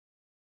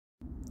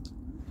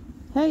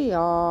Hey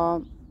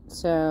y'all.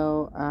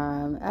 So,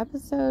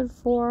 episode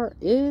 4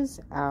 is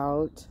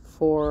out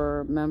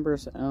for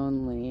members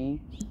only.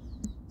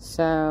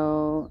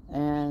 So,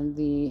 and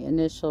the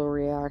initial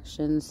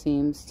reaction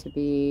seems to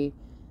be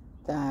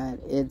that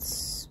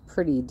it's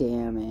pretty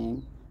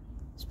damning.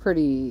 It's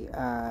pretty,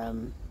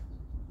 well,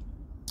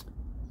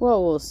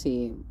 we'll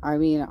see. I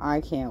mean,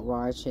 I can't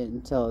watch it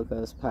until it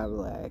goes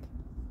public,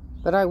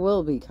 but I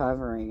will be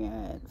covering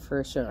it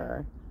for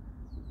sure.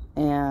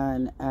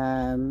 And,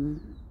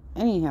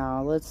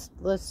 anyhow,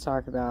 let's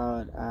talk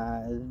about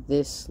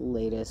this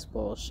latest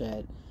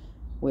bullshit,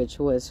 which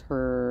was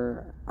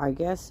her, I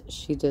guess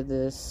she did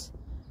this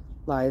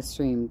live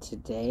stream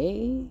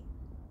today.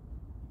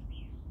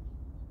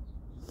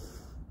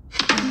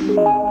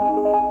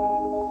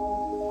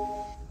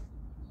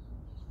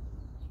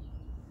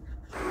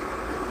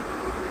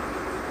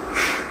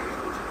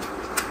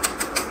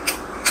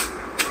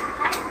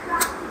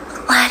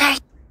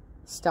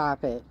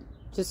 Stop it.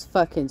 Just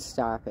fucking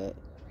stop it.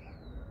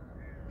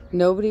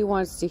 Nobody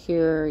wants to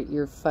hear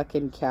your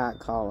fucking cat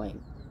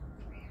calling.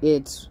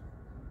 It's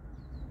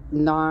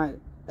not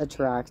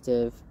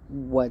attractive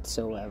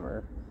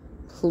whatsoever.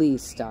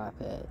 Please stop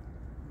it.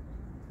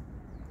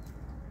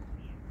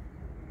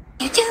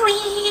 You doing?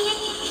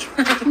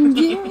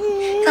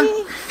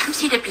 Come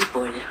see the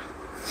people.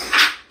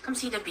 Come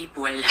see the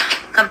people.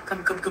 Come.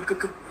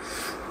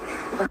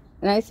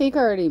 And I think I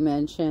already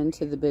mentioned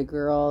to the big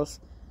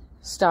girls,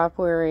 stop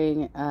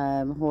wearing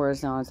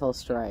horizontal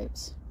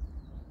stripes.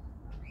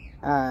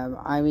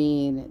 I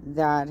mean,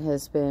 that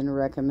has been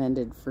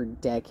recommended for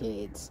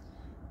decades,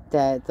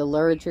 that the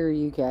larger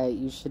you get,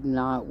 you should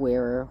not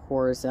wear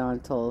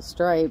horizontal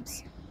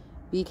stripes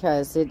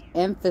because it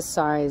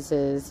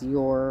emphasizes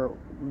your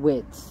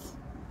width.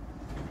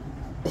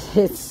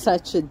 It's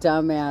such a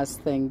dumbass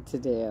thing to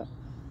do.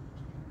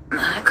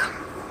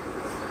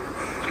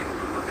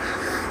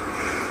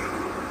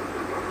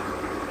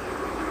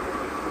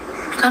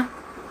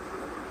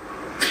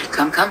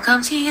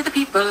 Come see the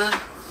people.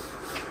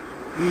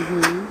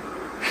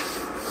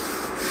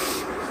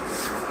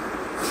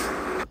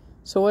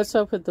 So what's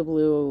up with the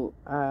blue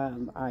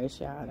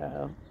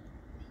eyeshadow?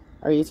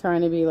 Are you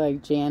trying to be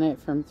like Janet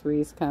from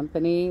Three's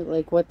Company?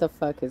 Like, what the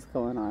fuck is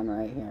going on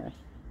right here?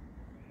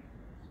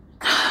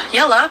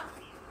 Yellow.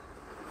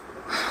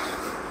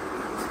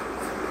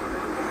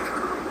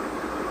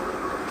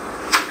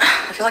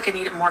 I feel like I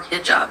need more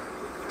hijab.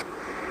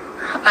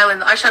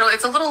 Island eyeshadow.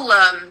 It's a little.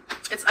 I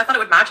thought it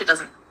would match. It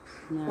doesn't.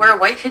 No. Wear a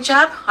white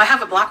hijab. I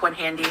have a black one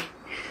handy.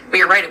 But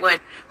you're right, it would.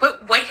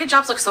 But white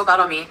hijabs look so bad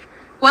on me.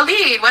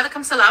 Waleed,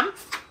 walaikum salam.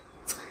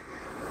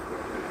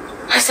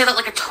 I say that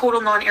like a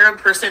total non-Arab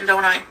person,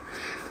 don't I?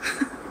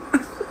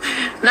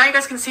 Now you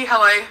guys can see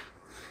how I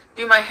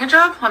do my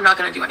hijab. I'm not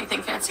going to do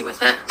anything fancy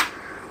with it.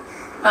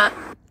 But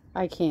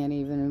I can't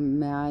even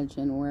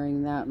imagine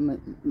wearing that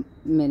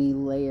many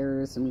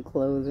layers and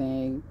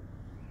clothing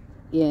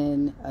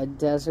in a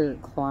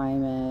desert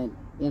climate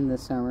in the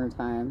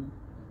summertime.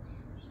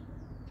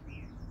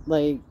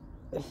 Like,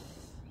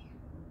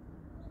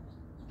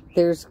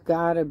 there's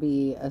gotta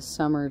be a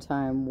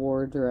summertime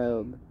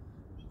wardrobe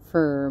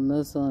for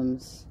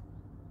Muslims.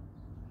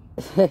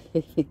 I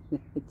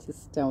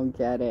just don't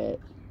get it.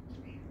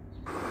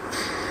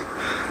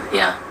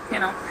 Yeah, you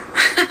know.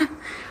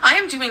 I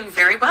am doing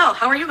very well.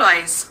 How are you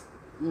guys?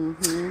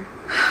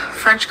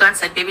 French Gun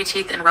said baby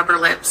teeth and rubber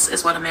lips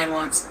is what a man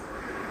wants.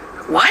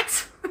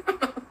 What?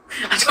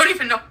 I don't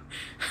even know.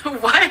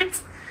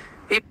 What?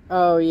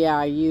 Oh,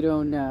 yeah, you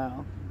don't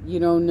know. You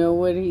don't know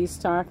what he's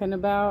talking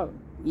about?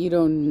 You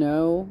don't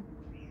know?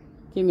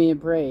 Give me a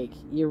break.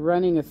 You're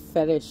running a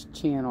fetish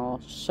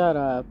channel. Shut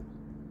up.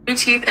 Baby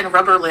teeth and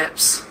rubber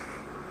lips.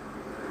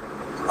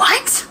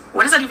 What?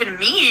 What does that even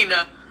mean?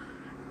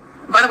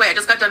 By the way, I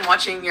just got done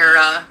watching your,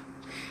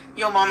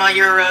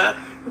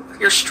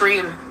 your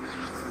stream.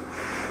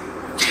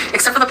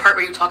 Except for the part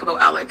where you talk about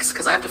Alex,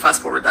 because I have to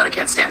fast forward that. I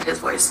can't stand his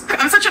voice.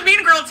 I'm such a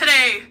mean girl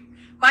today,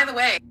 by the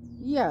way.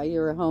 Yeah,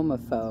 you're a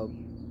homophobe.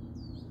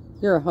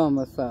 You're a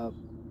homophobe.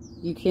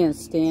 You can't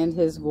stand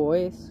his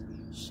voice?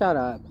 Shut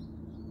up.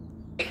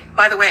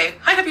 By the way,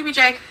 hi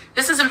BBJ.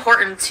 This is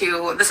important,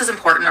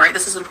 all right?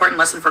 This is an important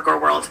lesson for Girl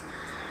World.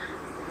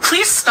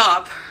 Please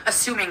stop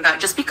assuming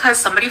that just because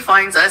somebody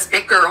finds us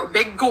big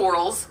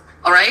girls,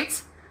 all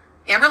right?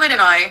 Amberlynn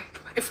and I,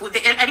 if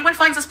anyone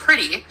finds us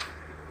pretty,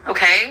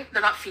 okay,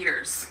 they're not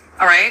feeders,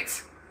 all right?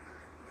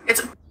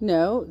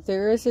 No,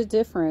 there is a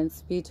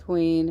difference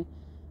between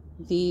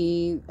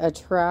the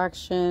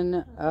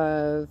attraction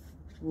of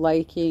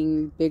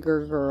liking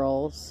bigger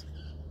girls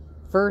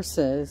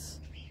versus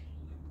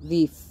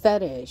the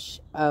fetish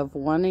of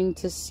wanting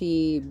to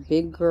see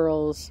big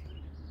girls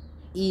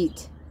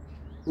eat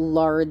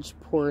large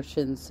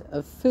portions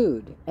of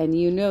food. And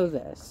you know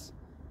this.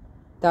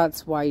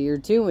 That's why you're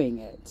doing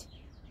it.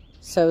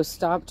 So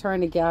stop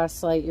trying to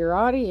gaslight your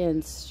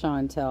audience,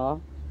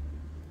 Chantel.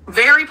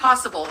 Very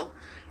possible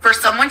for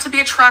someone to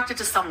be attracted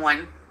to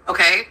someone,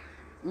 okay?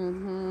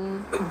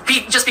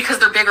 Just because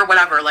they're big or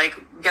whatever, like,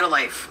 get a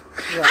life.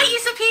 Yeah. Hi,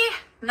 Isa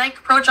P. Nike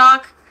Pro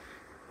Jock.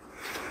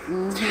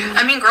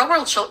 I mean, Girl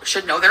World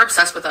should know. They're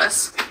obsessed with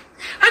us.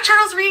 Hi,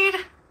 Charles Reed.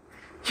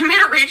 You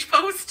made a rage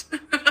post.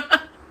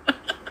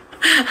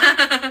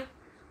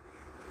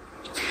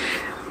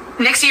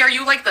 Nixie, are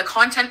you like the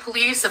content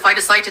police? If I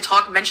decide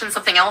to mention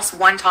something else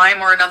one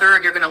time or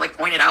another, you're gonna like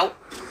point it out?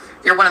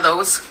 You're one of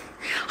those.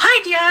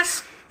 Hi,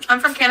 Diaz. I'm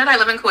from Canada. I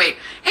live in Kuwait.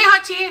 Hey,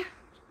 Hati.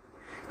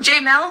 J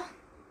Mel.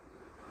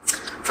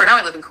 For now,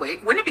 I live in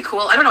Kuwait. Wouldn't it be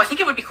cool? I don't know. I think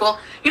it would be cool.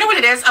 You know what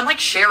it is? I'm like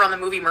Cher on the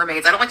movie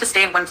Mermaids. I don't like to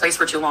stay in one place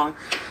for too long.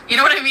 You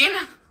know what I mean?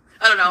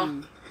 I don't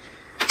know.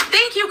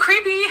 Thank you,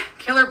 creepy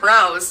killer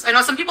brows. I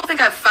know some people think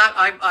I have fat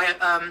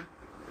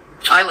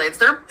eyelids.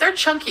 They're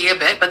chunky a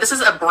bit, but this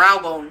is a brow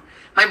bone.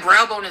 My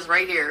brow bone is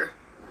right here.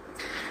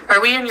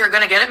 Are we in You're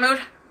Gonna Get It mood?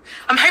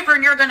 I'm hyper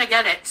and You're Gonna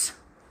Get It.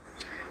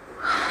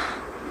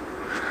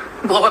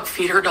 Blow up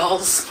feeder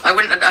dolls.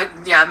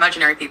 Yeah,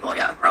 imaginary people.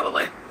 Yeah,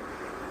 probably.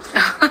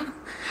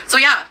 So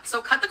yeah,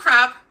 so cut the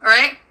crap, all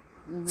right?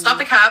 Stop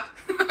the cap.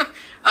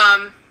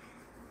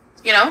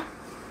 You know,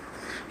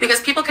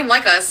 because people can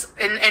like us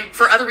and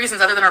for other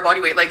reasons other than our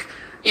body weight. Like,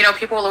 you know,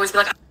 people will always be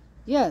like,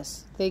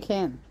 yes, they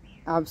can.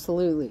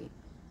 Absolutely.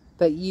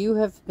 But you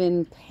have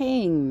been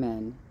paying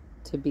men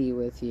to be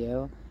with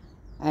you,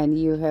 and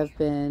you have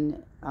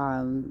been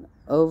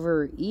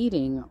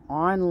overeating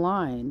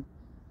online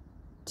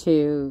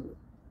to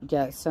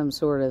get some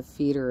sort of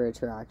feeder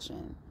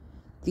attraction.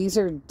 These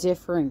are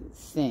different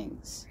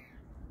things.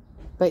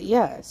 But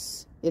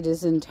yes, it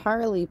is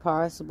entirely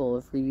possible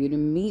for you to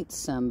meet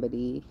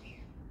somebody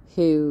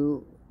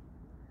who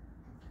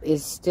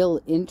is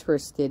still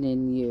interested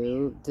in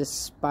you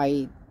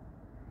despite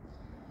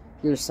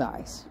your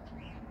size.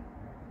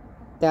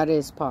 That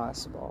is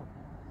possible.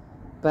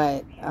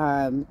 But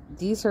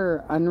these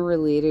are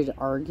unrelated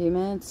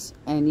arguments,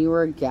 and you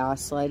are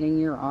gaslighting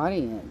your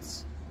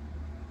audience.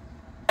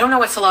 I don't know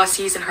what Salah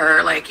sees in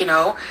her, like, you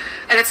know,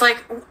 and it's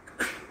like,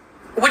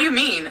 what do you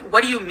mean?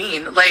 What do you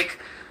mean? Like,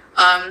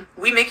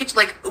 we make it,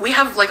 like, we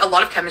have, like, a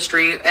lot of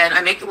chemistry, and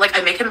I make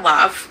him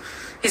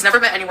laugh. He's never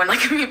met anyone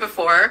like me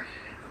before,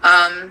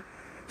 and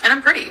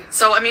I'm pretty.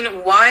 So, I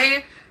mean,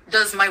 why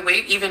does my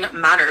weight even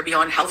matter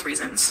beyond health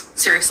reasons?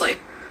 Seriously.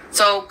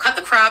 So, cut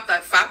the crap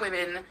that fat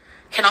women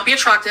cannot be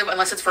attractive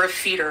unless it's for a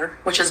feeder,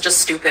 which is just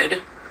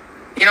stupid.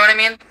 You know what I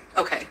mean?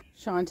 Okay.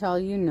 Chantal,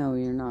 you know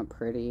you're not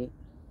pretty.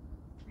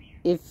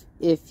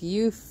 If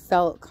you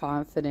felt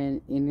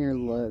confident in your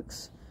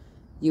looks,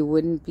 you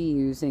wouldn't be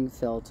using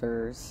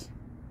filters.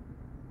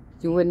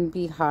 You wouldn't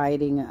be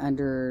hiding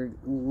under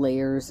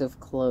layers of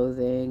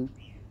clothing.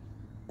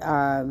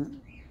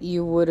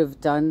 You would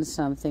have done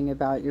something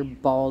about your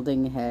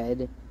balding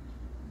head.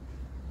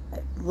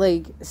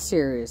 Like,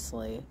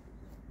 seriously.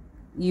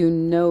 You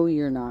know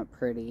you're not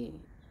pretty.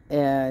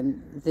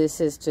 And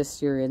this is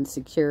just your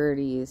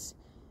insecurities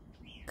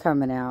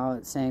coming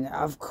out saying,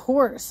 of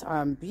course,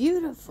 I'm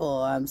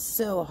beautiful. I'm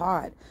so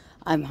hot.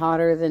 I'm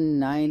hotter than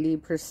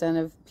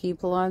 90% of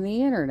people on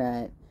the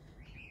internet.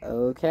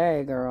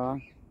 Okay,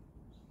 girl.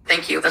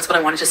 Thank you. That's what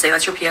I wanted to say.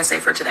 That's your PSA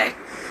for today.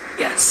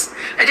 Yes.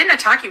 I didn't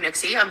attack you,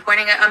 Nixie. I'm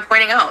pointing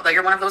out that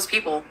you're one of those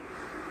people.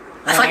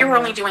 I thought you were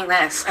only doing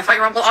this. I thought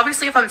you were, well,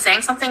 obviously if I'm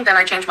saying something, then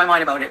I change my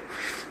mind about it.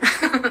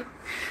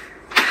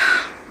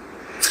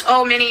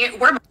 Oh, Minnie,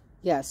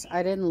 yes,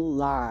 I didn't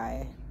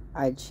lie.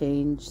 I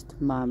changed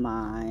my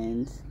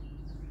mind.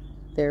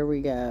 There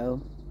we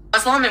go.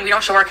 Muslim, and we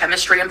don't show our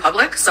chemistry in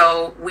public,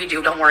 so we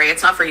do. Don't worry.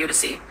 It's not for you to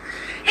see.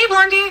 Hey,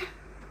 Blondie.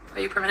 Are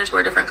you permitted to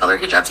wear different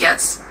colored hijabs?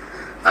 Yes.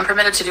 I'm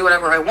permitted to do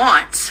whatever I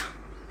want.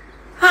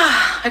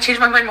 I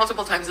changed my mind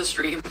multiple times this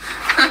stream.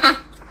 I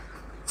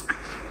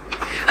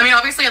mean,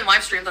 obviously in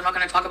live streams, I'm not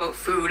going to talk about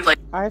food. Like,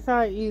 I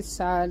thought you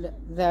said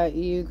that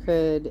you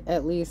could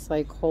at least,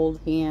 like,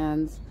 hold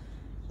hands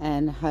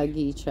and hug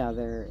each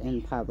other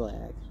in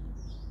public.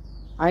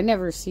 I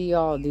never see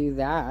y'all do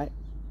that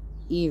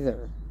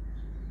either.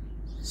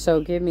 So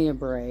give me a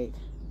break.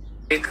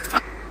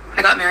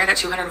 I got married at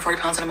 240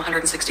 pounds and I'm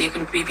 160. You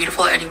can be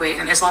beautiful at any weight.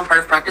 And Islam, part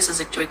of practice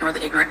is to ignore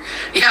the ignorant.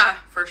 Yeah,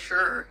 for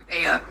sure.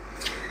 Hey,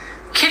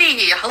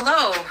 Kitty,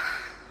 hello.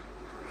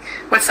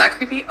 What's that,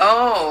 creepy?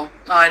 Oh,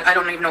 I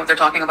don't even know what they're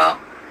talking about.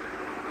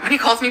 When he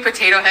calls me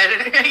potato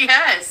head.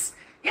 Yes.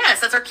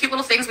 Yes, that's our cute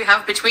little things we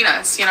have between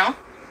us, you know?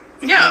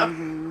 Yeah.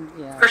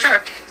 Yeah. For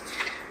sure.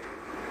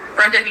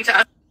 Brenda, I need to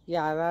ask.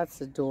 Yeah,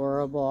 that's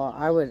adorable.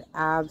 I would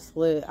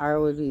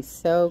be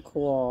so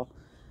cool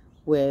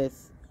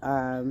with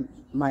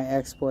my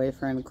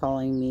ex-boyfriend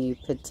calling me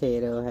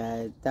potato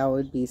head. That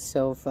would be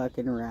so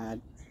fucking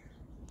rad.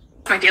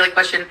 My daily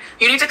question.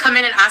 You need to come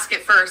in and ask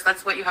it first.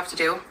 That's what you have to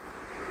do.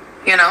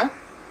 You know?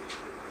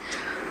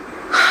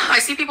 I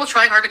see people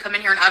trying hard to come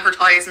in here and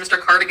advertise Mr.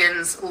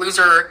 Cardigan's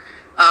loser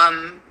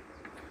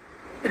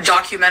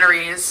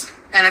documentaries.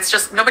 And it's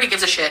just, nobody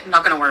gives a shit.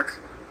 Not gonna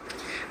work.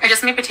 I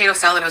just made potato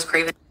salad. I was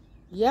craving.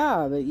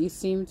 Yeah, but you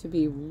seem to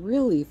be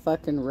really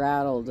fucking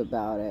rattled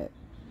about it.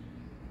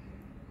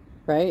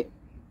 Right?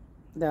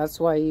 That's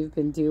why you've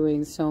been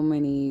doing so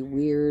many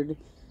weird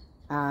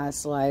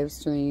ass live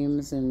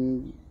streams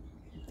and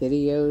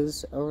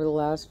videos over the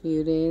last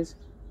few days.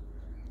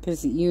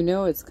 Because you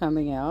know it's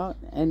coming out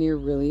and you're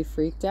really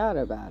freaked out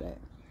about it.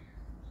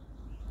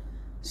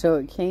 So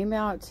it came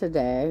out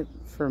today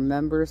for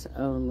members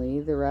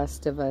only. The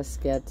rest of us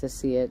get to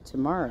see it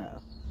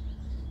tomorrow.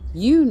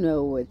 You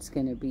know what's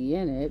going to be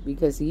in it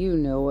because you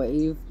know what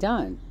you've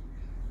done.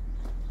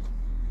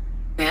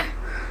 Yeah.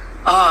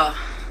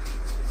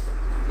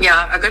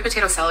 Yeah, a good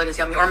potato salad is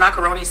yummy. Or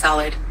macaroni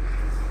salad.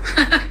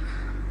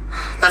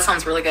 That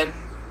sounds really good.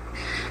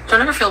 Don't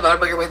ever feel bad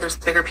about your weight. There's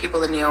bigger people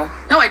than you.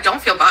 No, I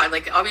don't feel bad.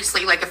 Like,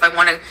 obviously, like, if I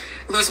want to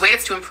lose weight,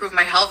 it's to improve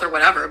my health or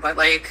whatever. But,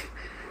 like,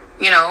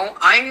 you know,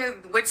 I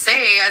would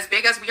say, as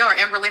big as we are,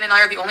 Amber Lynn and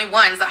I are the only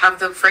ones that have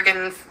the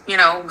friggin', you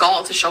know,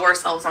 gall to show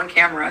ourselves on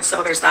camera.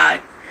 So there's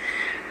that.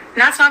 And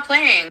that's not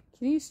playing.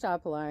 Can you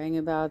stop lying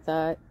about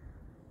that?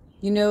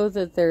 You know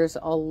that there's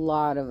a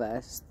lot of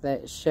us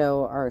that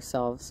show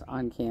ourselves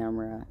on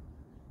camera.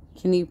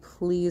 Can you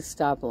please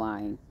stop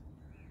lying?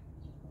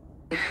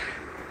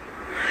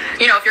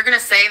 You know, if you're going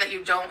to say that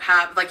you don't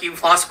have, like,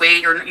 you've lost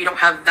weight or you don't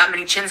have that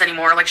many chins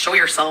anymore, like, show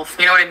yourself.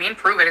 You know what I mean?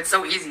 Prove it. It's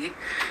so easy.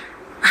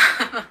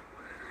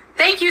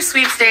 Thank you,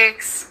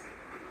 sweepstakes.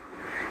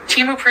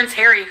 Timu Prince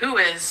Harry, who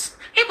is?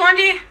 Hey,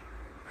 Blondie.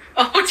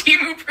 Oh,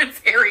 Timu Prince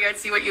Harry, I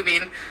see what you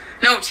mean.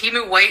 No,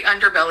 Timu white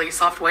underbelly,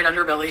 soft white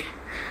underbelly.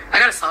 I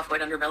got a soft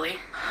white underbelly.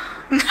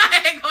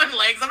 Egg on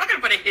legs. I'm not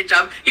going to put a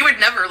hijab. He would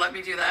never let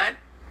me do that.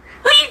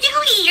 What are you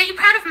doing? Are you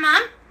proud of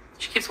Mom?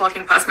 She keeps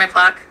walking past my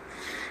plaque.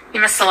 You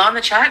miss Salah in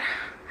the chat?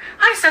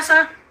 Hi,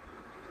 Sessa.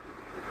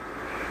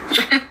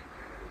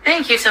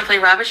 Thank you, Simply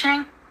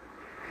Ravishing.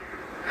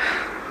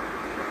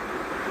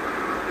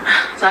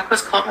 Zach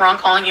was wrong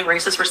calling you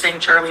racist for saying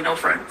Charlie, no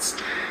friends.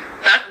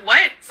 That,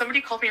 what? Somebody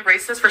called me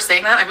racist for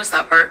saying that? I missed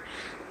that part.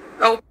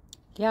 Oh.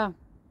 Yeah,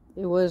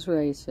 it was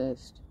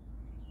racist.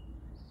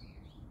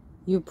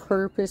 You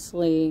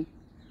purposely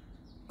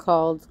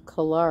called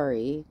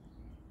Kalari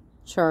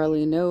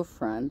Charlie no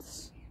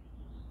fronts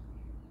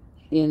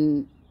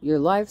in your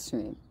live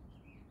stream.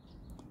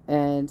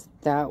 And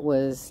that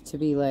was to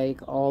be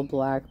like, all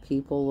black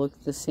people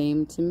look the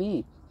same to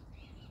me.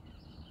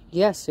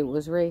 Yes, it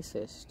was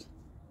racist.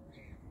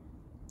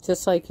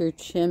 Just like your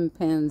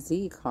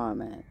chimpanzee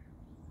comment.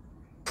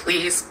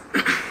 Please.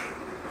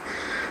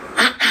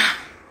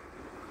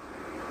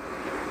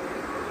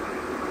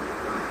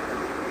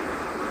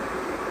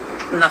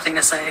 Nothing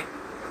to say.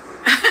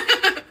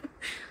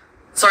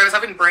 Sorry, I was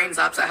having brain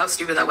zaps at how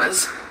stupid that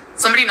was.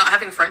 Somebody not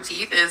having front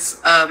teeth is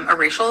a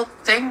racial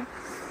thing.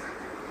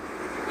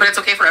 But it's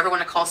okay for everyone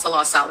to call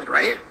Salah salad,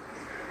 right?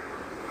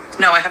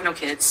 No, I have no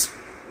kids.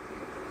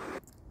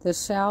 The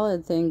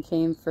salad thing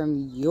came from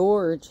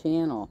your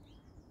channel.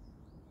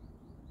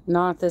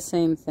 Not the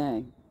same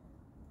thing.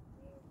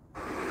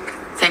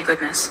 Thank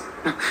goodness.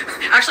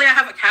 Actually, I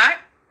have a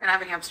cat and I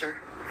have a hamster.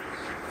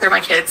 They're my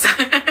kids.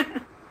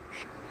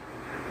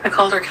 I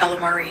called her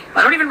calamari.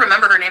 I don't even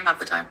remember her name half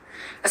the time.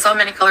 I saw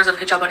many colors of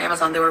hijab on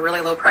Amazon. They were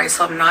really low price,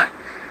 so I'm not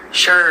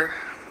sure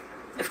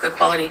if good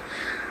quality.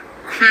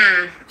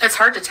 It's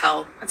hard to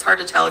tell. It's hard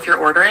to tell if you're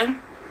ordering.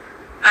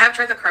 I have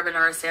tried the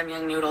carbonara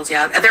Samyang noodles.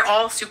 Yeah, they're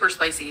all super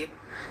spicy.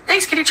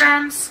 Thanks, Kitty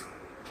Charms.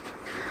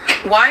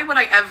 Why would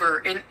I ever,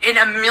 in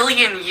a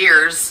million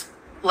years,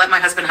 let my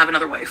husband have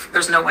another wife?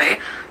 There's no way.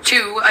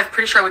 2, I'm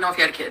pretty sure I would know if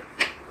he had a kid.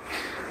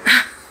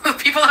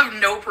 People have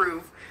no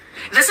proof.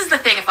 This is the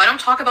thing. If I don't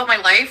talk about my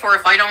life, or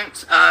if I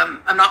don't,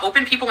 I'm not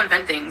open, people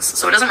invent things.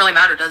 So it doesn't really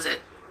matter, does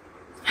it?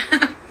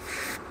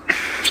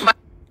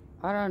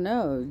 I don't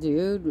know,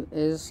 dude.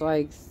 Is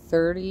like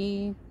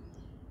 30,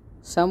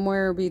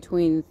 somewhere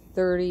between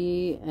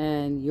 30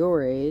 and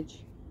your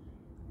age.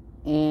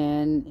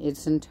 And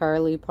it's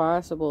entirely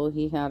possible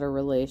he had a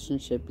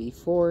relationship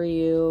before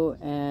you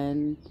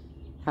and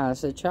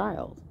has a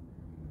child.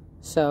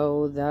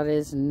 So that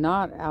is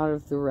not out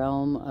of the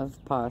realm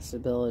of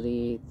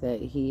possibility that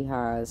he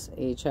has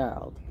a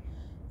child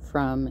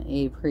from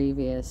a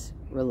previous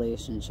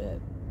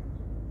relationship.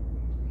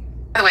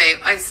 By the way,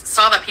 I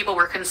saw that people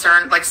were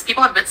concerned. Like,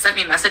 people have sent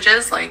me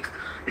messages, like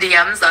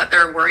DMs, that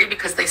they're worried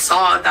because they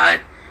saw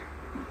that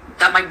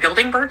my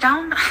building burned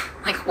down.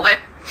 Like, what?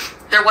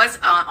 There was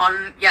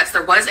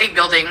there was a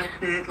building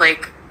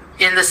like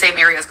in the same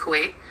area as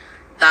Kuwait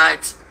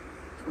that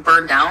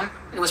burned down.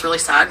 It was really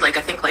sad. Like,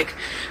 I think, like,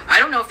 I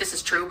don't know if this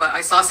is true, but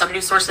I saw some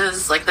news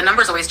sources, like, the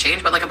numbers always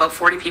change, but like about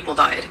 40 people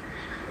died.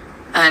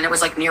 And it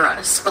was like near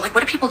us. But like,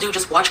 what do people do?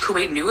 Just watch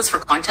Kuwait news for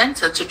content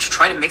to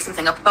try to make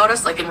something up about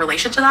us, like in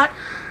relation to that?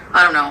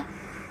 I don't know.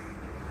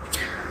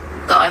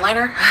 The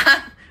eyeliner?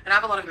 And I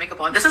have a lot of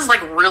makeup on. This is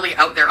like really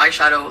out there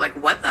eyeshadow. Like,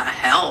 what the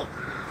hell?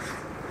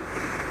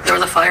 There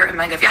was a fire in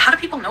Mangaf. Yeah, how do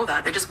people know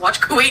that? They just watch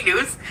Kuwait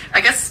news?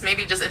 I guess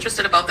maybe just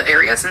interested about the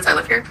area since I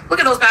live here. Look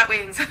at those bat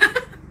wings.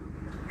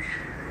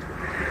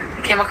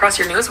 Came across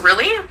your news?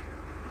 Really?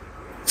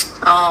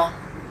 Oh.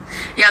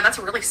 Yeah, that's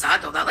really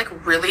sad though. That like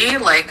really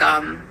like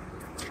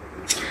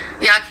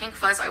yeah, King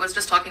Fuzz, I was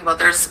just talking about,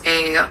 there's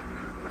a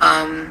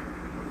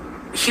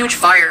huge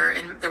fire,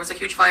 and there was a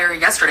huge fire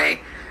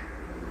yesterday.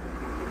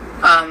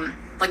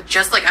 Like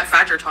just like at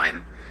Fajr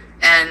time.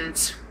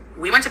 And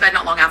we went to bed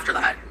not long after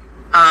that.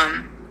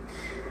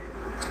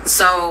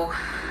 So,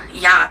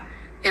 yeah,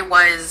 it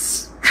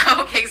was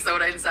okay.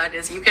 Soda and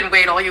sadness. You can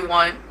wait all you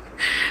want.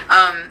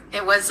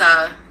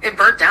 It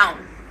burnt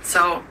down.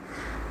 So,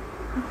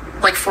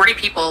 like 40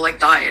 people like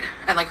died,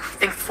 and like I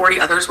think 40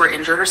 others were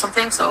injured or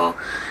something. So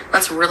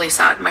that's really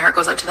sad. My heart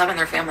goes out to them and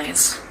their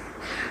families.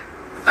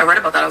 I read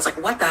about that. I was like,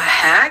 what the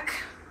heck?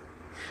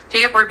 Do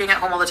you get bored being at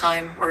home all the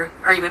time, or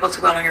are you able to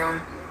go out on your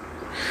own?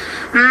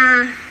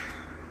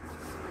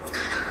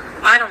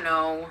 I don't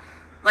know.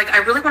 Like, I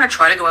really want to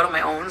try to go out on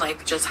my own,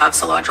 like just have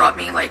Salah drop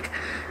me like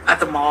at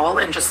the mall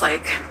and just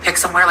like pick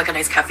somewhere like a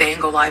nice cafe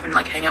and go live and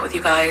like hang out with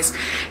you guys.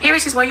 Hey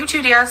Reese's, why you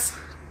too, DS?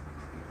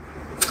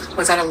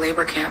 Was at a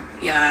labor camp.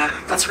 Yeah,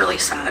 that's really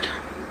sad.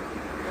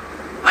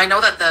 I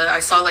know that I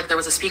saw like there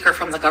was a speaker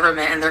from the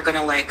government, and they're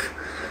gonna like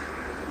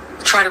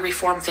try to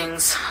reform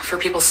things for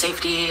people's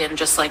safety and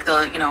just like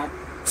the, you know,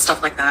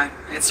 stuff like that.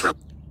 It's really...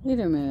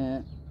 Wait a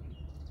minute.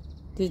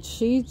 Did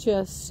she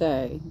just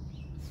say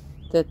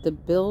that the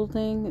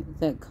building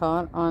that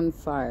caught on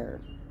fire,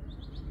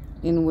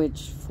 in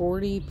which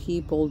 40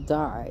 people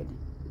died,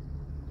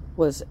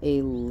 was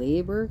a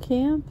labor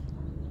camp?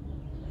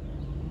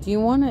 Do you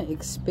want to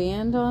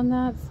expand on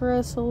that for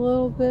us a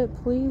little bit,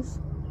 please?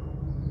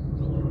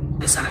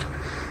 sad.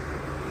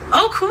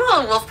 Oh,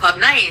 cool. Wolf Pub.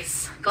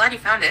 Nice. Glad you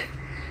found it.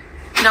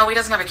 No, he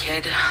doesn't have a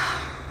kid.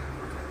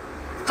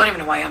 Don't even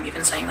know why I'm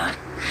even saying that.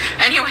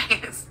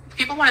 Anyways,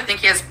 people want to think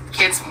he has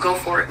kids. Go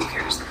for it. Who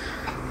cares?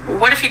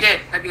 What if he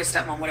did? I'd be a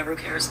stepmom. Whatever.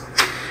 Who cares?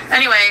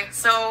 Anyway,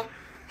 so...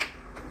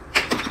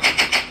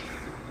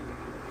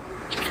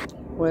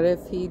 What if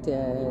he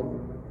did?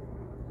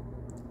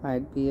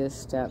 I'd be a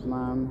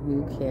stepmom.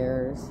 Who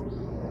cares?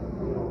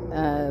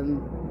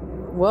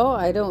 Well,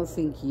 I don't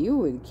think you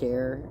would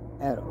care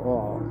at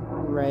all,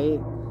 right?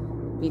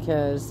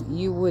 Because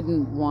you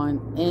wouldn't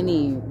want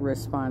any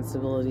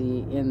responsibility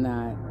in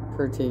that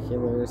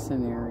particular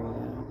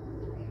scenario.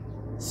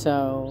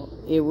 So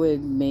it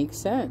would make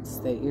sense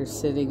that you're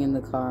sitting in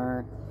the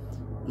car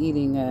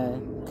eating a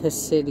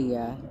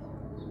quesadilla,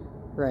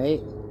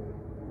 right?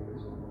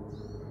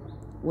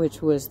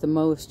 Which was the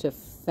most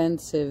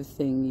offensive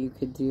thing you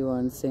could do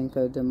on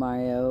Cinco de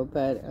Mayo,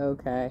 but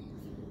okay.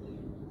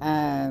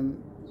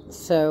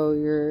 So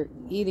you're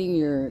eating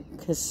your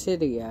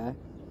quesadilla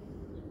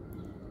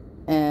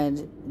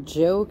and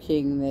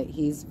joking that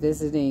he's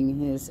visiting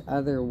his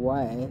other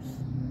wife.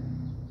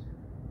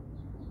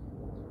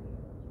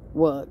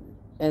 Well,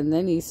 and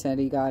then he said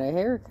he got a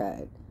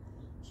haircut.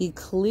 He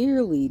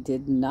clearly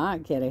did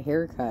not get a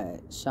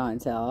haircut,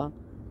 Chantel.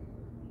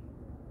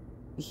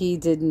 He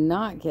did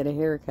not get a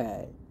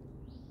haircut.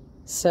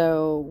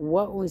 So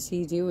what was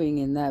he doing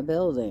in that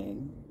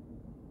building?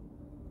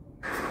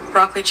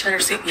 Broccoli cheddar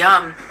soup,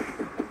 yum.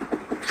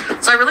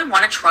 So I really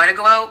want to try to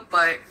go out,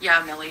 but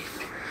yeah, Millie.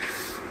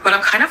 But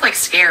I'm kind of like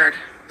scared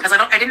because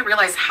I didn't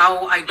realize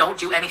how I don't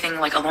do anything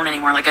like alone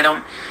anymore. Like I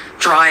don't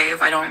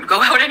drive, I don't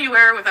go out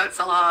anywhere without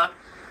Salah.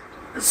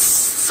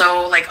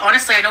 So like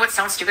honestly, I know it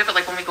sounds stupid, but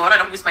like when we go out, I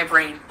don't use my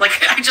brain. Like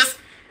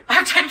I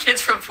have 10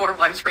 kids from 4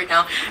 wives right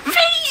now.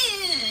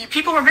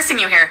 People were missing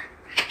you here.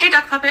 Hey,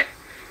 Duck Puppet.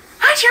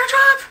 Hi,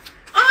 Teardrop.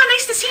 Oh,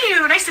 nice to see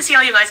you. Nice to see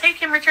all you guys. Hey,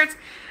 Kim Richards.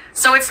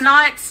 So it's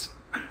not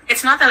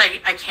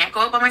that I can't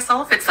go out by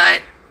myself. It's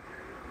that,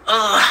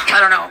 I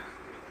don't know.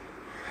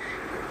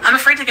 I'm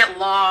afraid to get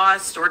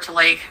lost or to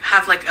like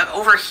have like an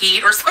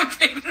overheat or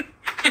something.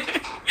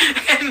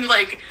 And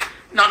like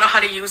not know how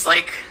to use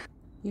like...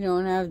 You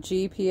don't have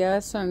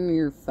GPS on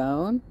your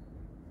phone?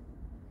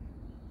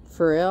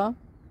 For real?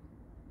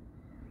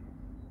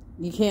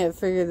 You can't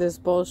figure this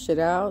bullshit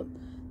out?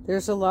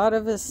 There's a lot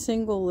of us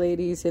single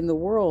ladies in the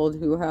world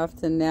who have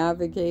to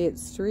navigate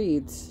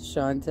streets,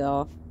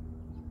 Chantel.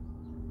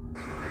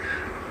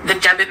 The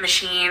debit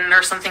machine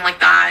or something like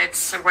that.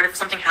 Or what if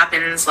something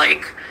happens,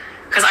 like...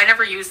 Because I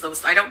never use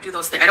those. I don't do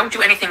those things. I don't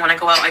do anything when I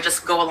go out. I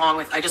just go along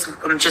with...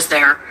 I'm just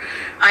there.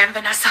 I am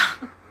Vanessa.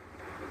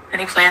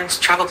 Any plans?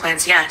 Travel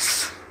plans?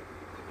 Yes.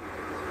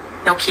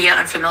 No Kia,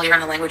 unfamiliar,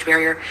 and the language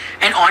barrier.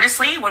 And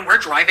honestly, when we're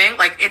driving,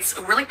 like, it's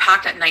really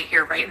packed at night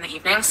here, right, in the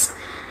evenings.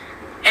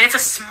 And it's a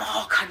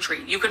small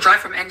country. You could drive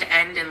from end to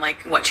end in,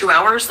 like, what, 2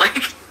 hours?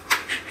 Like,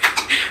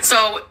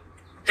 so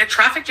the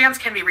traffic jams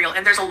can be real,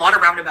 and there's a lot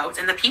of roundabouts.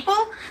 And the people,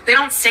 they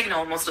don't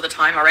signal most of the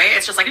time, all right?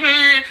 It's just like,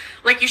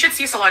 like, you should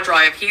see Salah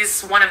drive.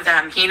 He's one of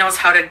them. He knows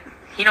how to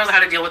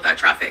deal with that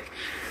traffic.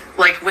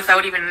 Like,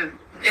 without even,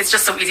 it's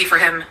just so easy for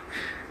him.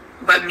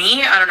 But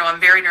me, I don't know,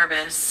 I'm very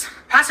nervous.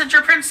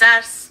 Passenger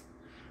princess.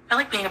 I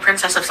like being a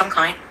princess of some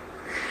kind.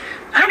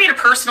 I don't need a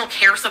personal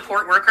care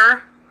support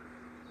worker.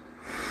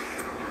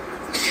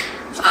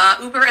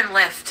 Uber and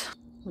Lyft.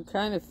 It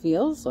kind of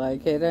feels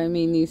like it. I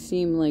mean, you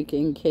seem like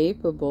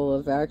incapable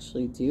of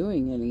actually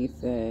doing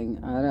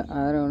anything.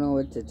 I don't know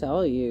what to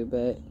tell you,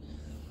 but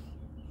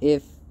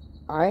if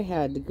I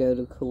had to go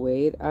to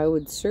Kuwait, I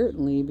would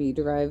certainly be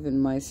driving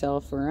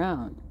myself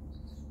around.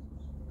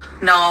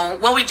 No,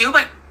 well, we do,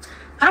 but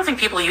I don't think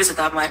people use it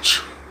that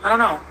much. I don't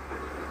know.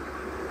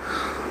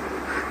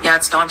 Yeah,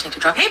 it's daunting to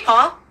drive. Hey,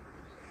 Paul.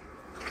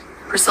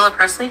 Priscilla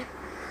Presley.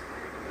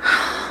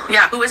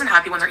 Yeah, who isn't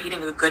happy when they're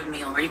eating a good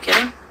meal? Are you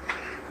kidding?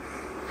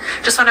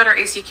 Just found out our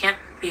AC can't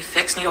be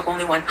fixed. Need a whole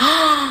new one.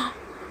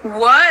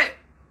 What?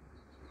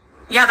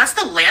 Yeah, that's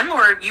the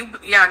landlord.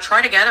 Yeah,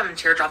 try to get him,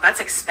 Teardrop. That's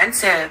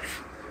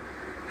expensive.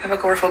 I have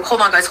agoraphobe.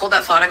 Hold on, guys. Hold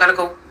that thought. I gotta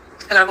go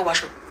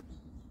wash room.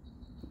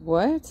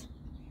 What?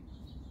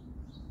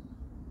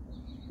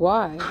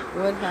 Why?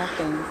 What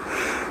happened?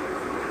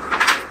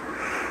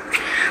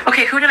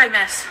 Okay, who did I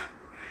miss?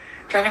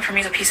 Driving for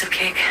me is a piece of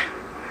cake.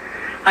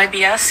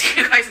 IBS?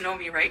 You guys know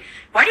me, right?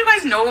 Why do you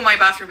guys know my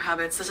bathroom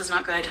habits? This is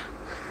not good.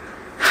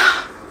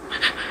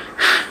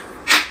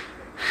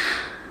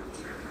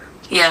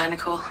 Yeah,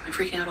 Nicole, I'm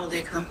freaking out all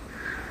day because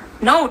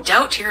No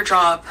doubt,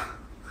 Teardrop.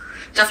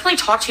 Definitely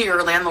talk to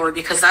your landlord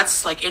because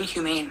that's, like,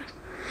 inhumane.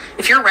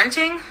 If you're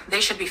renting, they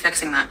should be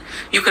fixing that.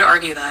 You could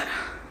argue that.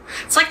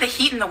 It's like the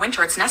heat in the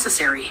winter. It's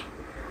necessary.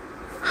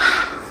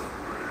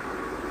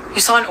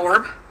 You saw an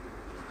orb?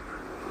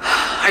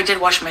 I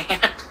did wash my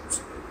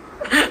hands.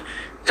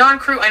 Don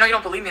Crew, I know you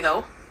don't believe me,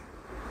 though.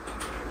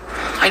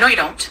 I know you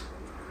don't.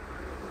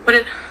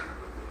 What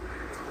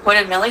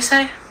did Millie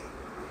say?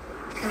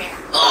 Come here.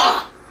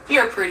 Oh,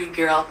 you're a pretty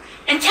girl.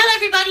 And tell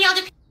everybody all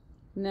the...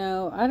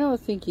 No, I don't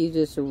think you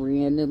just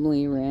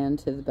randomly ran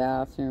to the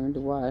bathroom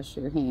to wash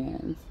your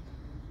hands.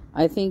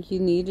 I think you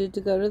needed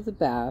to go to the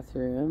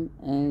bathroom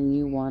and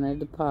you wanted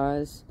to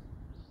pause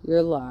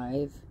your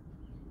live,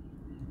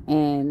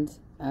 and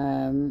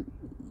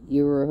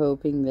you were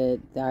hoping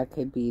that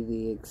could be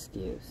the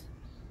excuse.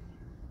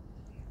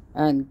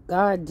 And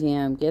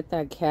goddamn, get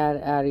that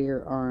cat out of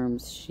your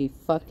arms. She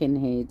fucking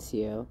hates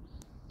you.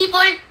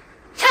 People,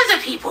 tell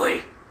the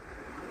people.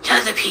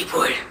 Tell the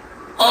people.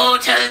 Oh,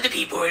 tell the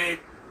people.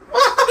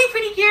 Oh, you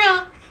pretty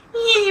girl.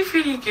 Yeah, you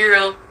pretty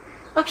girl.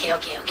 Okay.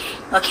 Okay,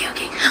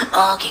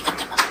 come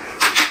to mama.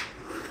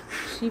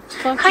 She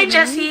fucking Hi,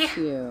 Jessie. hates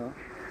you.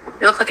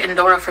 You look like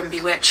Endora from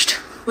Bewitched.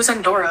 Who's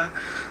Endora?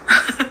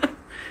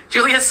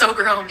 Julia's so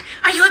grown.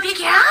 Are you a big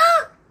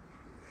girl?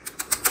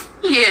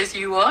 Yes,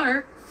 you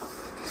are.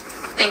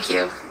 Thank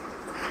you.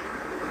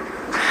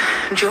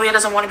 Julia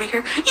doesn't want to be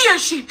here?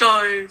 Yes, she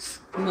does.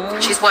 No,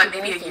 she's what,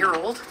 maybe a year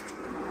old?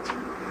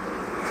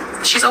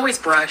 She's always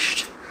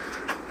brushed.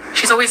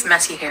 She's always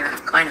messy hair,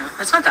 kinda.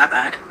 It's not that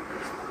bad.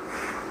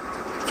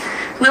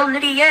 Little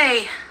Nitty,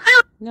 yay.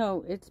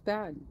 No, it's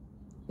bad.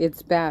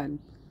 It's bad.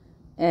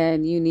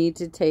 And you need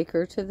to take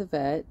her to the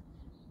vet,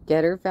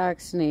 get her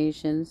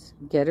vaccinations,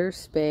 get her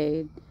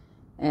spayed,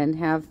 and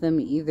have them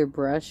either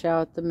brush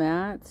out the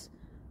mats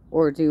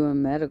or do a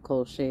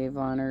medical shave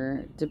on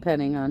her,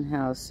 depending on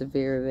how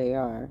severe they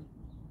are.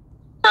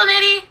 Little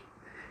Nitty.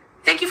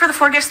 Thank you for the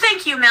 4 gifts.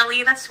 Thank you,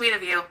 Melly. That's sweet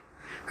of you.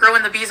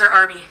 Growing the bees are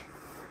army.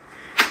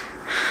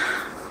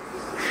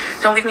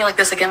 Don't leave me like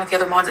this again with the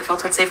other mods. It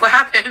felt unsafe. What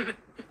happened?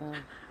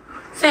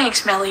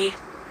 Thanks, Melly.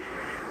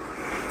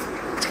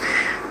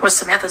 Was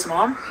Samantha's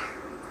mom?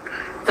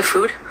 The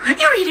food?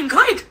 You're eating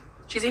good.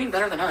 She's eating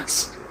better than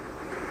us.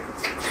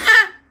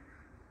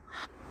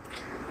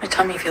 My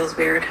tummy feels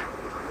weird.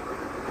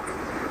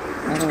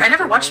 I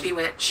never watched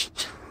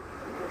Bewitched.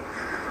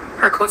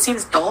 Her coat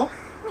seems dull.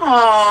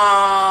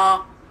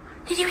 Aww.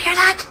 Did you hear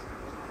that?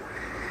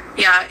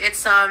 Yeah,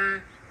 it's,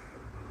 I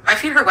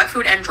feed her wet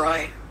food and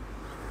dry.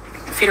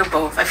 I feed her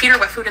both. I feed her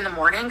wet food in the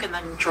morning and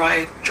then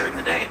dry during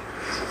the day.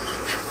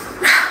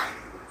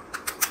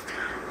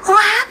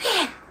 What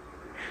happened?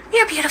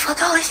 You're beautiful.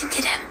 Don't listen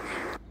to them.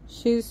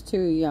 She's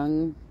too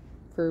young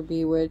for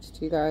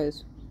Bewitched, you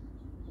guys.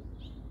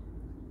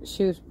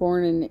 She was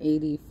born in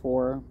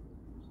 84.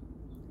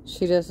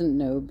 She doesn't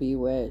know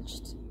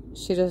Bewitched.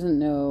 She doesn't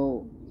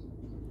know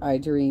I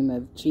Dream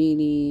of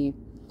Jeannie.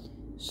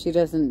 She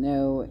doesn't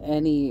know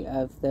any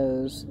of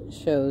those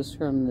shows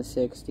from the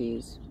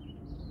 60s.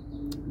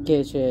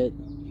 Gidget,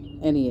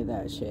 any of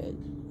that shit.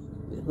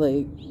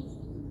 Like,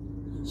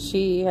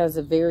 she has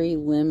a very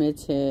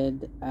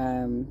limited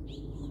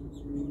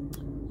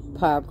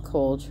pop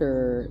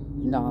culture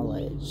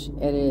knowledge.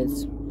 It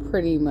is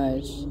pretty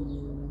much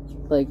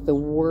like the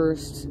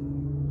worst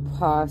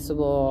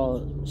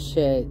possible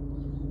shit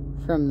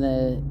from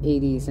the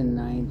 80s and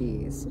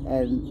 90s,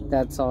 and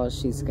that's all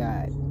she's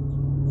got.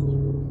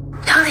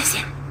 Don't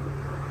listen.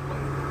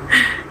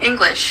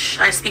 English.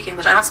 I speak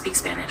English. I don't speak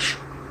Spanish.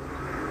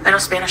 I know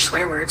Spanish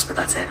swear words, but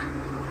that's it.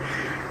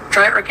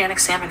 Dry organic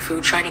salmon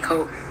food, shiny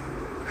coat.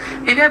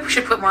 Maybe I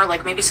should put more,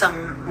 like, maybe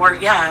some more,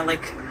 yeah,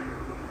 like,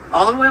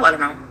 olive oil? I don't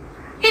know.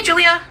 Hey,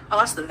 Julia. I'll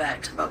ask the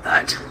vet about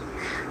that.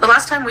 The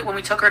last time when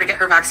we took her to get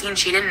her vaccine,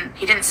 he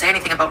didn't say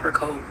anything about her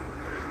coat.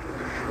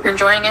 You're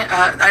enjoying it?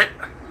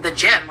 The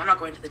gym. I'm not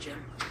going to the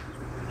gym.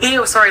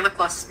 Ew, sorry, lip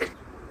gloss.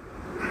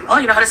 Oh,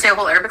 you know how to say a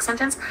whole Arabic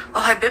sentence? Oh,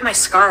 I bit my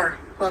scar.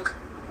 Look.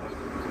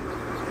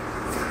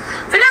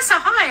 Vanessa,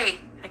 hi!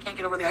 I can't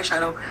get over the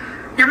eyeshadow.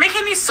 You're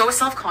making me so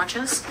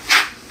self-conscious.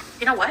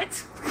 You know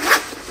what?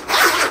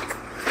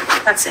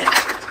 That's it.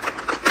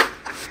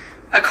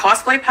 A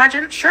cosplay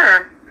pageant?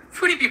 Sure.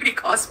 Foodie Beauty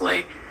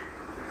cosplay.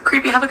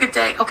 Creepy, have a good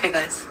day. Okay,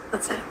 guys.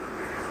 That's it.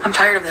 I'm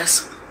tired of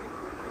this.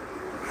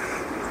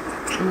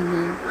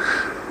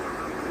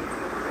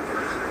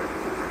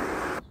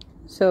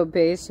 So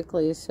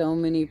basically, so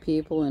many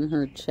people in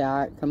her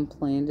chat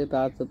complained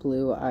about the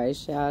blue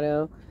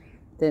eyeshadow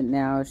that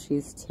now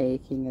she's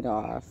taking it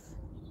off.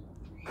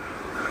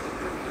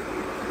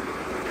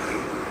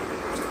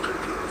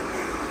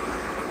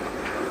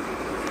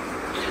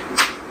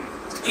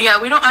 Yeah,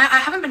 I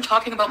haven't been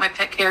talking about my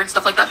pet care and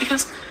stuff like that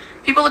because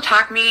people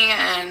attack me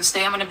and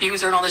say I'm an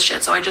abuser and all this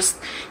shit. So I just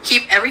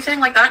keep everything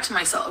like that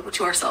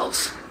to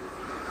ourselves.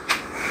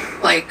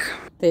 Like,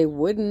 they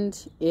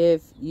wouldn't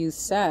if you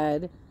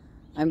said,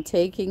 I'm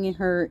taking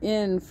her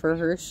in for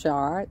her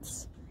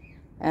shots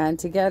and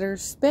to get her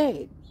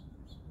spayed.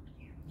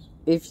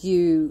 If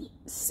you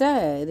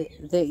said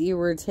that you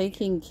were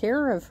taking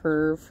care of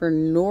her for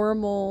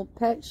normal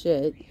pet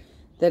shit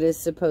that is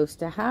supposed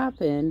to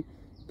happen,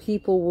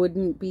 people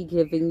wouldn't be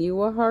giving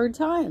you a hard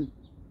time.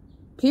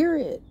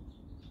 Period.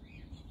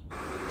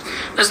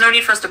 There's no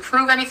need for us to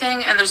prove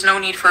anything, and there's no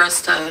need for us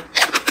to,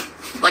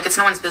 like, it's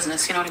no one's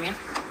business, you know what I mean?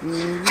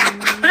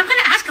 Mm-hmm. But I'm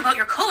gonna ask about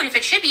your coat if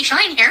it should be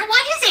shiny here.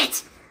 What is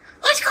it?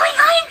 What's going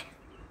on?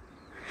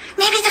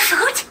 Maybe the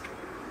food?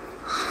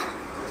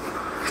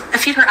 I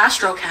feed her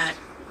Astro Cat.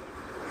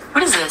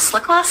 What is this?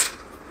 Lip gloss?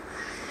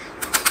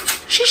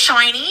 She's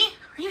shiny.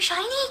 Are you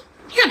shiny?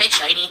 You're a bit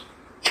shiny.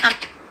 Come.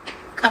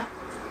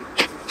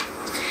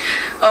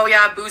 Oh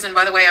yeah, boozing,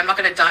 by the way, I'm not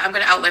gonna die. I'm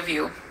gonna outlive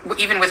you,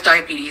 even with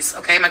diabetes,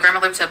 okay? My grandma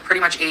lived to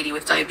pretty much 80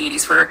 with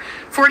diabetes for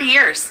 40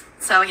 years.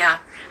 So yeah.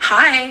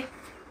 Hi.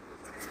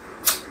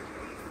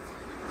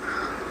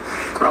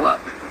 Grow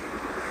up.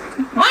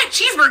 What?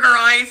 Cheeseburger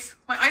eyes?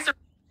 My eyes are...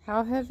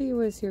 How heavy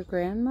was your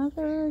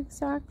grandmother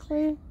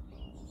exactly?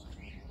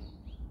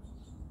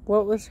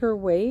 What was her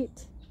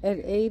weight at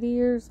 80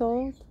 years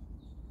old?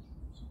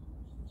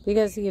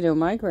 Because, you know,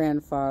 my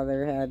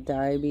grandfather had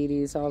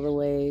diabetes all the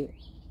way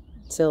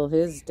till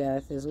his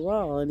death as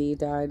well, and he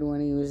died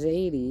when he was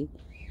 80.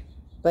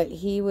 But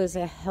he was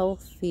a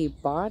healthy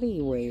body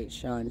weight,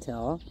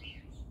 Chantel.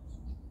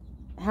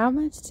 How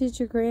much did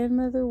your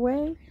grandmother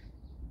weigh?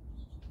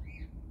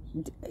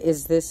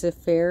 Is this a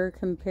fair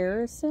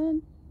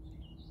comparison?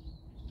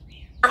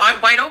 I'm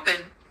wide open.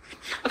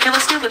 Okay,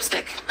 let's do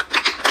lipstick.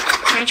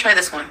 Let me try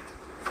this one.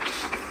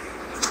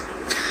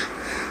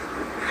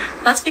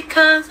 That's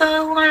because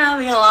I wanna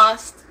be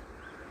lost.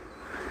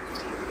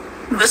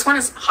 This one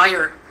is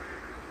higher.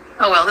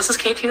 Oh well, this is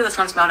K2, this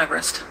one's Mount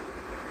Everest.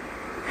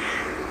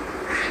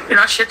 You're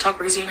not shit talk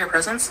breezy in your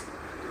presence?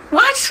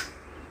 What?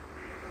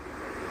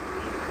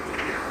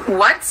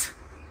 What?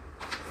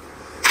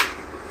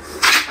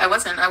 I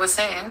wasn't, I was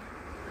saying.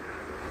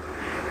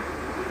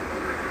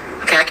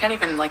 Okay, I can't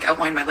even like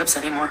outline my lips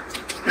anymore.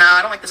 No,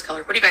 I don't like this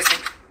color. What do you guys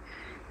think?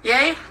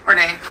 Yay or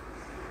nay?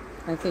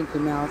 I think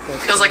your mouth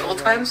feels like old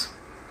times.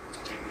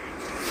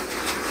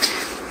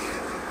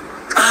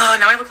 Oh,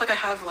 now I look like I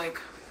have like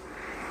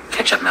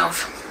ketchup mouth.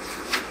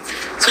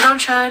 So don't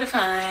try to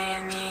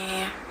find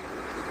me.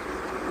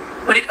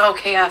 What did, oh,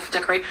 KF,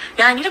 decorate.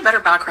 Yeah, I need a better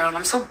background.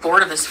 I'm so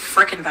bored of this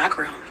frickin'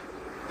 background.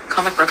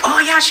 Comic book. Oh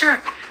yeah, sure.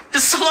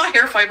 Just saw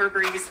hair fiber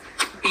bees.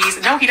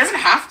 No, he doesn't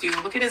have to.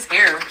 Look at his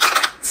hair.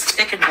 It's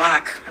thick and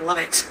black. I love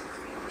it.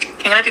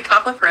 Can I do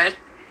top lip red?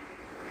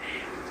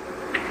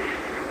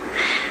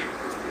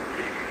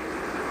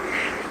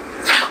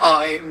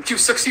 I'm too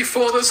sexy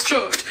for this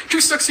shirt.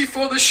 Too sexy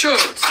for this shirt.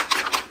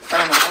 I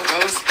don't know how it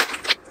goes.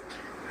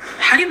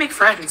 How do you make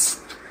friends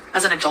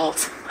as an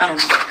adult? I don't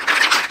know.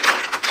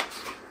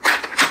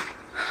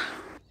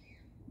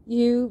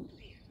 You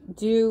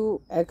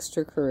do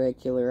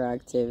extracurricular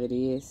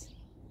activities.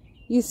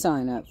 You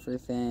sign up for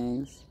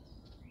things.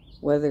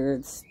 Whether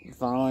it's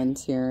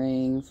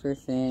volunteering for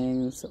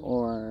things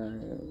or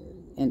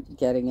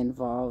getting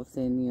involved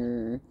in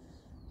your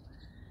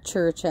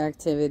church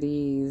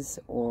activities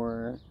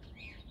or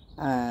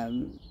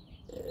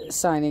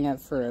signing up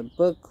for a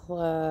book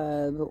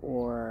club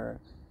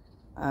or,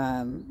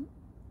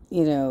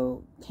 you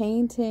know,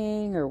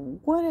 painting or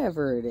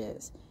whatever it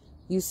is.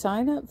 You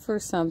sign up for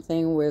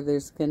something where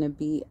there's going to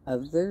be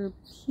other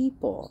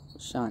people,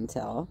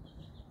 Chantel.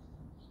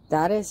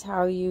 That is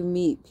how you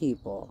meet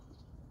people.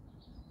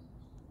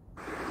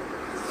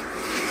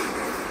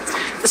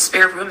 The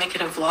spare room, make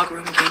it a vlog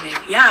room gaming.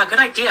 Yeah, good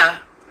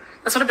idea.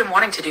 That's what I've been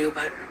wanting to do,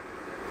 but...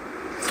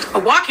 A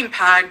walking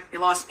pad. You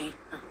lost me.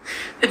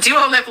 The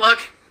duo lip look.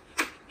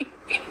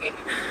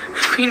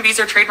 Queen bees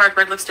are trademark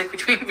red lipstick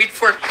between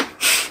before.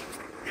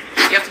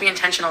 You have to be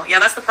intentional. Yeah,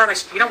 that's the part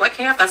you know what,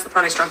 KF? That's the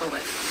part I struggle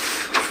with.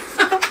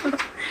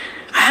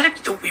 I had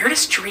the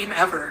weirdest dream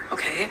ever,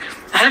 okay?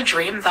 I had a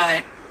dream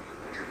that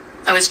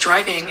I was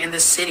driving in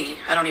this city.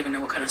 I don't even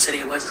know what kind of city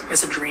it was.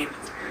 It's a dream.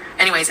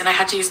 Anyways, and I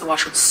had to use the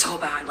washroom so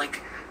bad,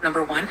 like,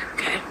 number one,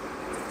 okay?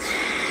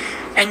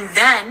 And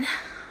then,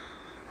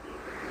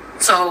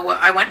 so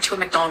I went to a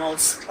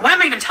McDonald's. Why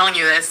am I even telling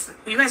you this?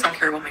 You guys don't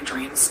care about my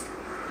dreams.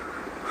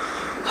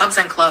 Pubs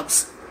and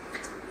clubs.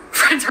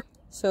 Friends are...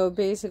 So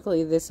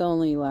basically, this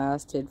only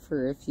lasted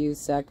for a few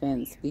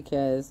seconds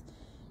because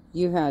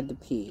you had to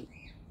pee,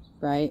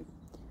 right?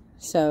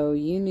 So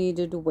you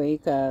needed to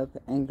wake up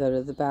and go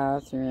to the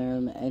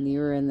bathroom, and you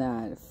were in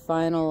that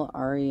final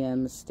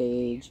REM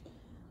stage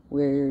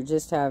where you're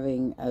just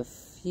having a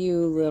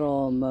few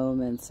little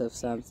moments of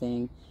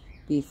something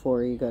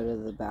before you go to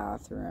the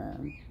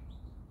bathroom.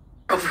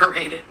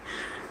 Overrated.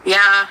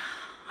 Yeah,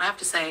 I have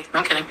to say.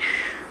 No kidding.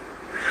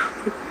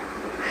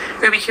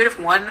 It would be cute if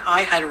one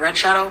eye had red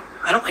shadow.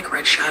 I don't like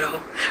red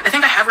shadow. I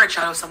think I have red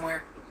shadow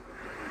somewhere.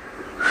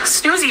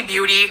 Snoozy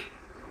Beauty.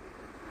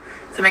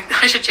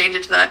 I should change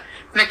it to that.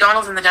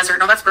 McDonald's in the desert.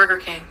 No, that's Burger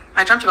King.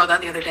 I dreamt about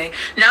that the other day.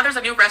 Now there's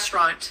a new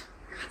restaurant.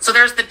 So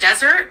there's the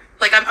desert.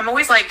 Like, I'm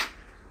always like,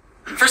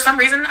 for some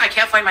reason, I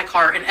can't find my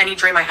car in any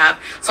dream I have.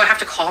 So I have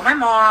to call my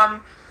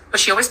mom, but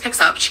she always picks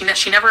up.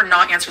 She never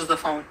not answers the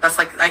phone. That's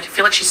like, I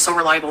feel like she's so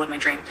reliable in my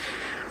dream.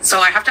 So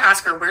I have to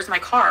ask her, where's my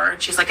car?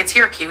 And she's like, it's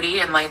here, cutie.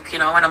 And like, you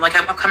know, and I'm like,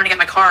 I'm coming to get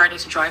my car. I need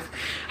to drive.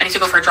 I need to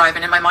go for a drive.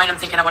 And in my mind, I'm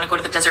thinking I want to go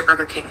to the desert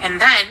Burger King.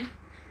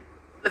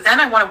 But then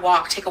I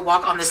want to take a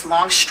walk on this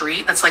long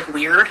street that's like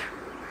weird.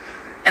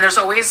 And there's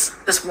always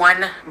this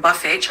one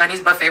buffet,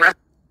 Chinese buffet restaurant.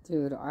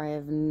 Dude, I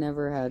have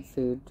never had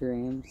food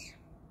dreams.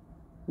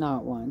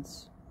 Not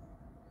once.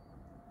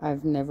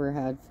 I've never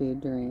had food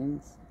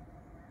dreams.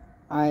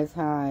 I've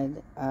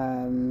had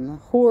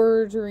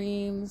horror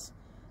dreams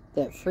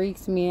that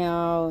freaked me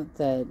out,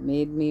 that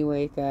made me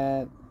wake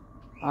up.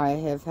 I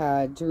have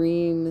had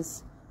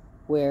dreams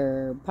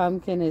where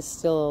Pumpkin is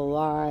still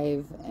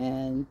alive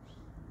and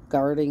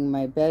guarding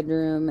my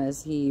bedroom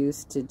as he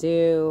used to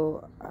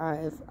do.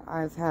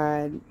 I've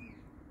had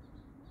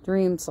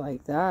dreams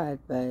like that,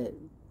 but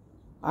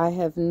I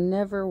have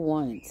never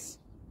once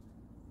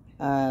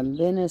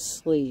been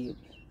asleep.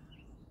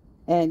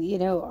 And, you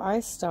know,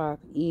 I stop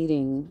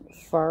eating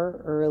far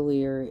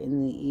earlier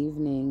in the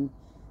evening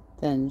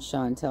than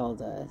Chantel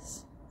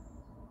does.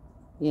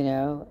 You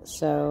know,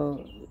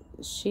 so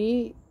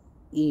she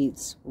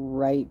eats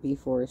right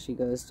before she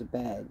goes to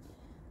bed,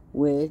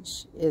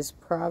 which is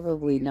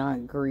probably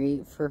not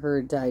great for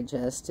her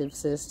digestive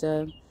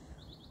system.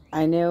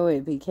 I know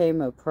it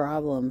became a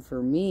problem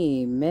for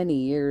me many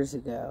years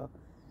ago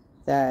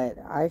that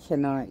I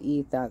cannot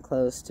eat that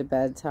close to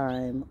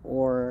bedtime,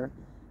 or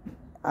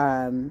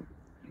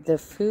the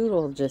food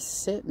will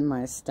just sit in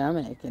my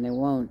stomach and it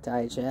won't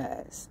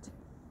digest.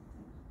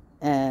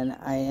 And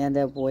I end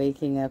up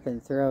waking up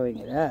and throwing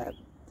it up.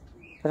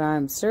 But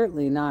I'm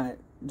certainly not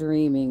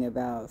dreaming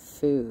about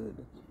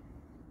food.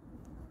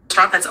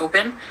 Restaurant that's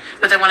open,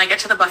 but then when I get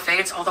to the buffet,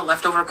 it's all the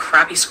leftover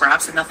crappy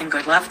scraps and nothing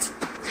good left.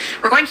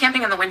 We're going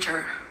camping in the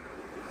winter.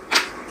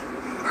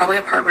 Probably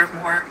a part where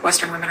more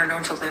Western women are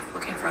known to live,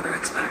 looking for other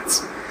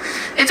expats.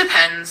 It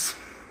depends.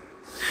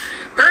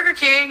 Burger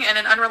King and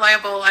an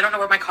unreliable, I don't know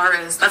where my car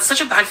is. That's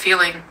such a bad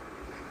feeling.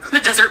 The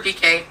desert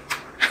BK.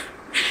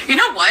 You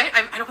know what?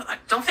 I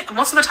don't think,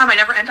 most of the time I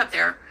never end up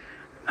there.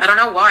 I don't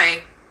know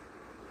why.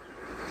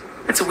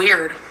 It's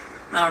weird.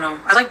 I don't know.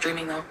 I like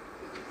dreaming though.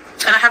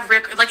 And I have,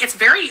 like, it's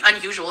very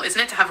unusual,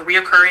 isn't it, to have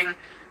reoccurring,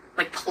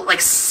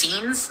 like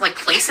scenes, like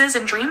places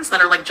in dreams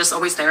that are, like, just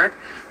always there.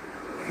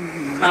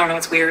 I don't know,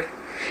 it's weird.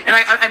 And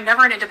I'm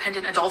never an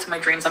independent adult in my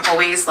dreams. I'm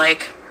always,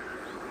 like,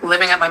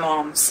 living at my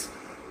mom's.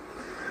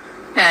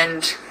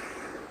 And,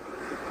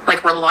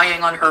 like,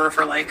 relying on her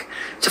for, like,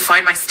 to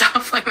find my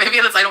stuff. Like, maybe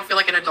that's, I don't feel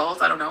like an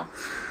adult. I don't know.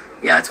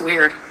 Yeah, it's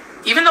weird.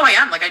 Even though I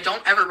am, like, I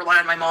don't ever rely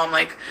on my mom.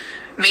 Like,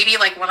 maybe,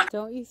 like, when I...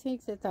 Don't you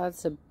think that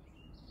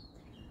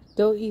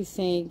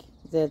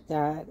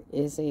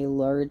is a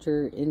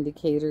larger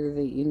indicator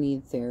that you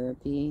need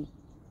therapy?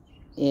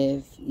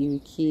 If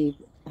you keep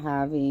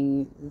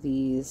having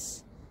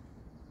these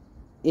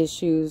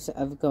issues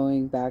of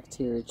going back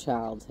to your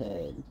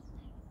childhood.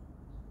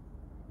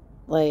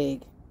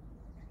 Like,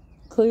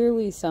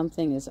 clearly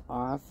something is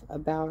off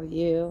about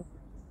you.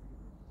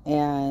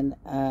 And,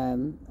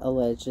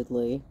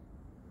 allegedly.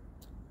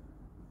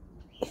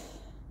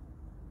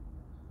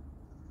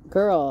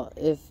 Girl,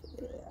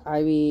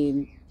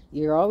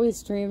 you're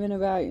always dreaming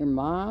about your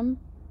mom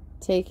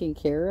taking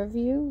care of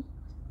you?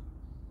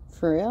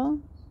 For real?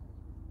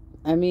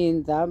 I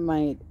mean, that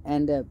might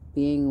end up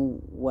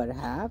being what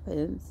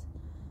happens.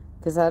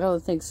 Because I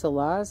don't think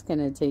Salah's going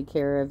to take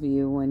care of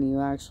you when you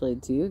actually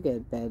do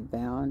get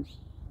bedbound.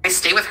 I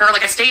stay with her.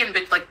 Like, I stay in,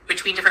 like,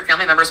 between different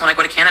family members when I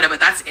go to Canada, but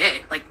that's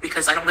it. Like,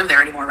 because I don't live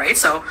there anymore, right?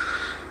 So...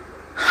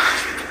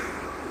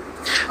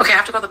 Okay, I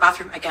have to go to the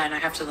bathroom again. I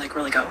have to, like,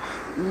 really go.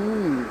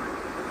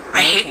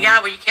 I hate,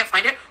 yeah, where you can't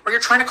find it, or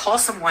you're trying to call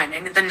someone,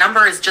 and the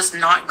number is just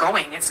not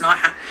going. It's not,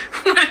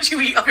 what did you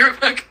eat? I'll be right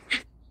back.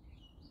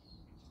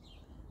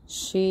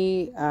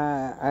 She,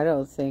 I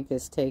don't think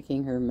is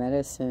taking her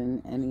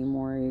medicine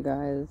anymore, you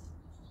guys.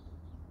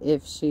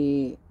 If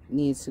she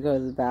needs to go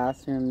to the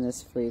bathroom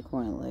this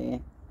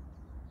frequently.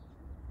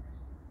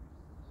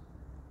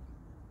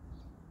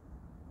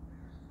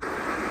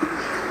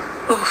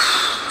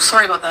 Oof,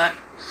 sorry about that.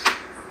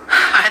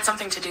 I had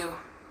something to do.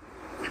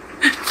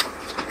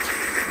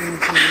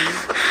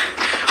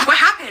 What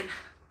happened?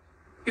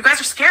 You guys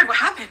are scared. What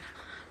happened?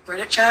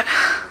 Reddit chat.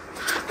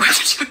 What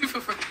did you do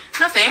before?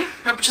 Nothing.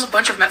 Just a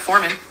bunch of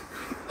metformin.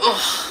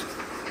 Ugh.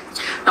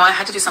 No, I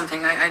had to do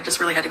something. I just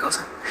really had to go.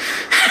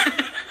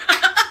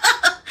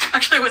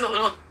 Actually, it was a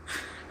little...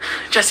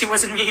 Jessie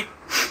wasn't me.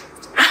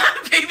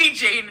 Baby Baby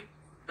Jane.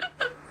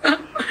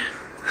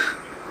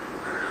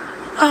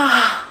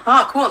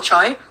 Oh, cool,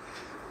 Chai.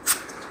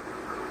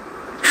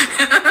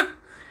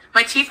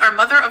 My teeth are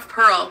mother of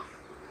pearl.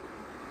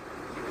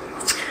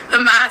 The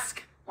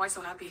mask. Why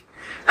so happy?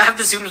 I have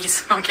the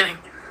zoomies. No, I'm kidding.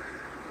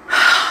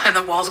 And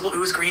the walls will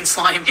ooze green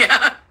slime.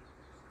 Yeah.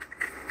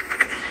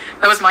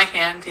 That was my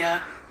hand,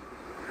 yeah.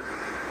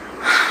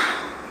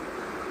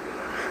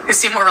 You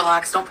seem more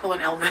relaxed. Don't pull an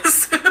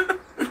Elvis.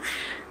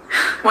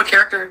 What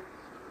character?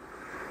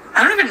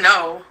 I don't even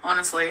know,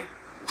 honestly.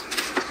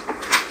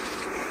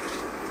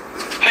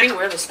 How do you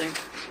wear this thing?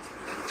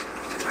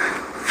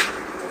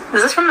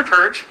 Is this from The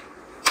Purge?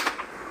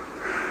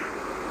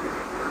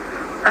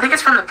 I think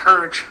it's from The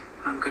Purge.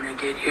 I'm gonna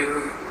get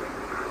you.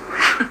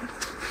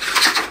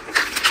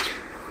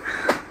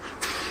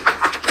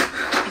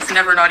 It's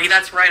never naughty.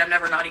 That's right, I'm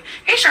never naughty.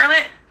 Hey,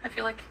 Charlotte. I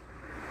feel like...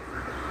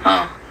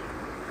 Oh.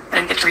 I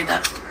didn't get to read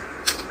that.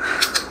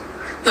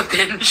 The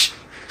binge.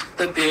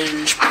 The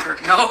binge.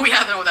 No,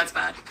 yeah, no, that's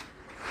bad.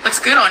 Looks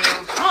good on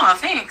you. Aw,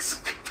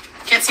 thanks.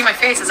 Can't see my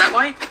face, is that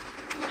why?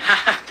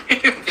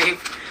 Babe.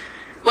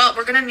 Well,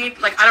 we're gonna need,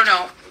 like, I don't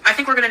know. I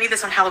think we're gonna need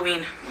this on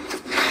Halloween.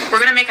 We're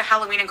gonna make a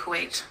Halloween in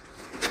Kuwait.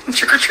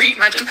 Trick or treat,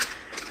 imagine.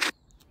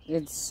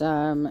 It's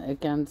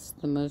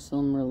against the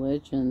Muslim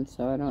religion,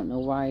 so I don't know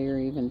why you're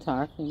even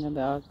talking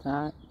about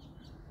that.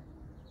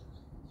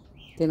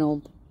 They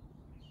don't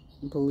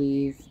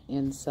believe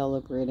in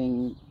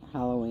celebrating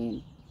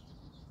Halloween.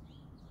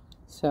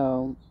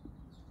 So,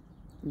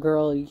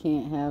 girl, you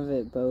can't have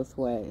it both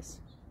ways.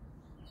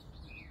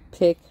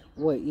 Pick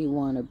what you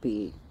want to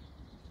be.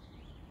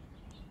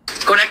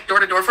 Go next door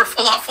to door for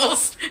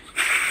falafels.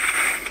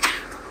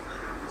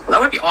 Well, that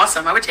would be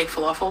awesome. I would take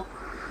falafel.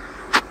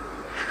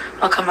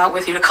 I'll come out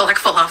with you to collect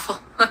falafel.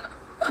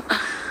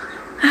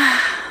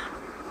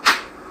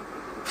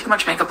 Too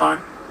much makeup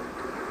on.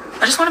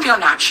 I just want to be all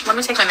natch. Let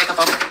me take my makeup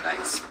off for you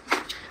guys.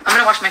 I'm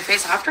going to wash my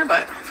face after,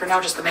 but for now,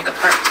 just the makeup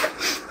part.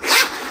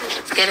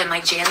 Get in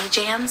my jammy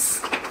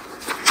jams.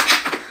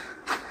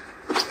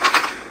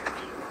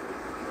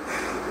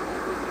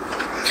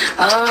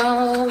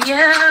 Oh,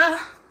 yeah.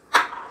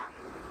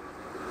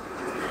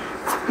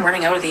 I'm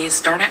running out of these,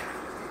 darn it.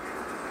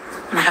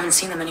 And I haven't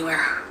seen them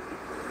anywhere.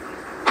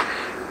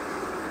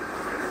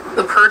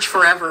 The Purge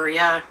Forever,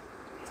 yeah.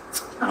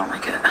 I don't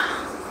like it.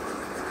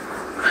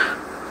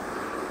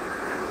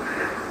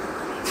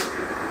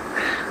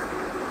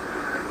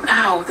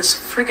 Ow, this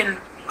friggin'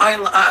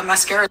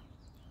 mascara.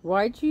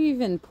 Why'd you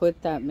even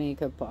put that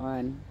makeup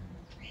on?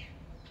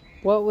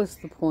 What was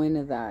the point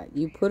of that?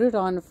 You put it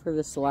on for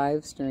this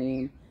live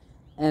stream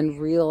and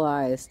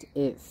realized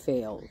it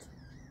failed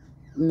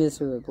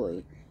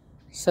miserably.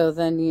 So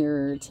then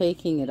you're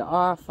taking it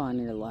off on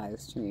your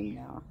live stream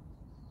now.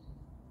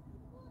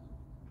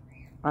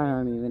 I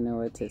don't even know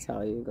what to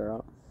tell you,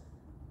 girl.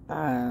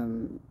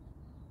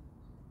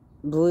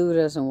 Blue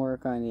doesn't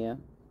work on you.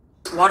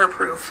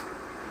 Waterproof.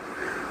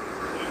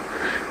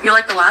 You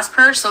like the last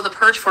Purge, so the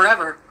Purge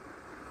Forever.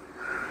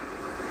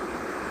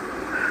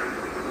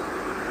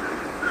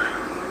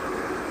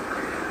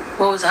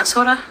 What was that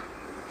soda?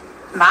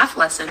 Math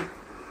lesson.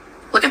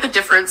 Look at the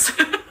difference.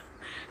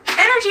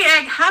 Energy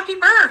egg, happy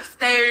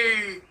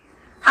birthday.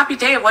 Happy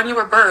day of when you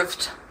were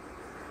birthed.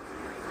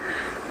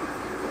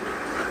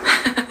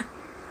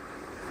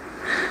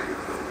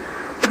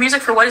 The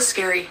music for what is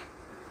scary?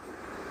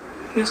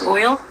 Use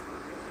oil?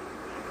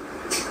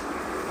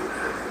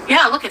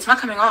 Yeah, look, it's not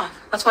coming off.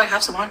 That's why I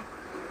have some on.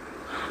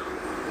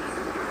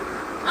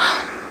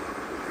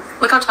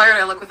 Look how tired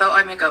I look without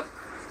eye makeup.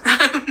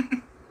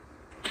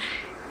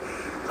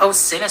 Oh,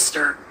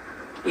 Sinister.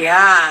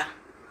 Yeah.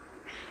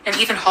 And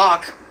Ethan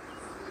Hawke.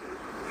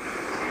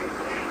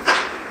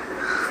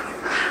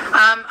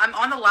 I'm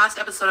on the last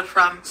episode of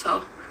From,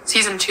 so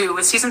season 2.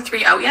 Is season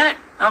 3 out yet?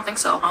 I don't think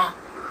so, huh?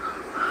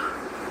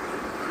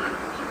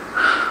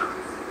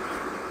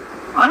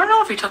 I don't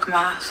know if he took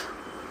math.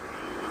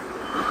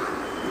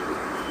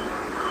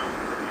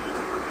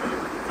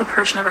 The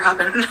Purge never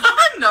happened.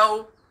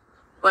 No.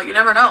 But you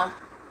never know.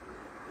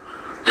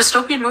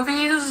 Dystopian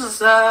movies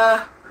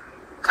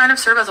kind of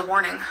serve as a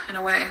warning, in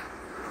a way.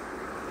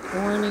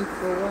 Warning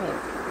for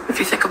what? If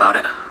you think about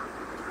it.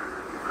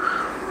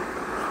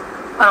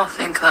 I don't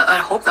think that. I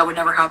hope that would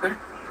never happen.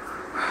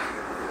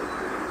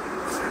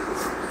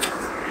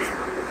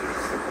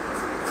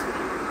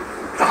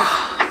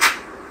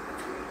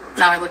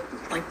 Now I look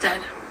like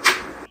dead.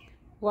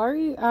 Why are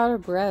you out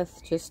of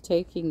breath just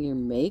taking your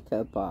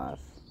makeup off?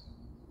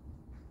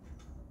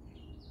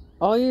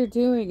 All you're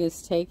doing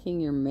is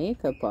taking your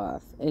makeup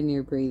off and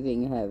you're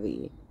breathing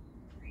heavy.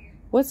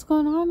 What's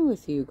going on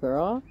with you,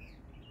 girl?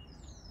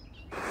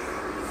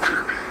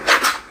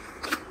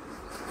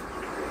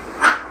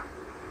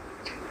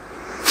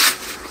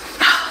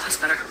 That's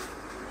better.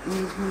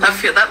 Mm-hmm.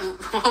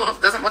 That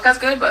doesn't look as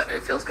good, but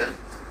it feels good.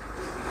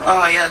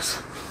 Oh,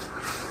 yes.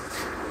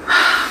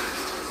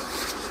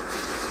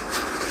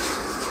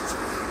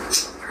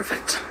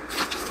 Perfect.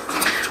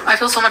 I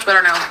feel so much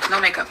better now.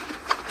 No makeup.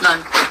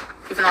 None.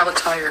 Even though I look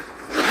tired.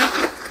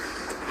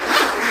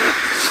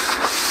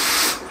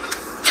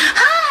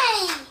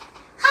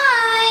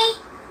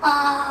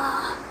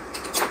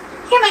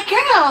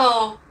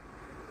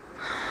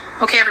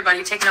 Okay,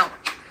 everybody, take note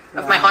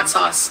of my hot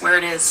sauce, where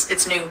it is.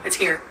 It's new. It's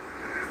here.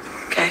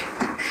 Okay.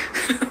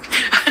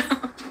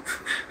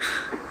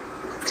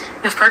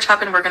 If purge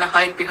happened, we're going to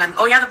hide behind...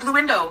 Oh, yeah, the blue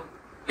window.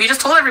 We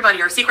just told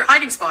everybody our secret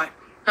hiding spot.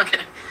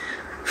 Okay.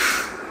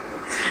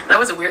 That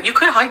was a weird... You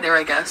could hide there,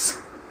 I guess.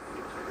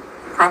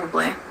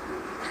 Probably.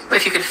 But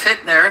if you could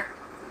fit there...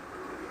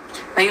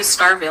 I use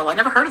Starvale. I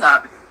never heard of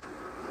that.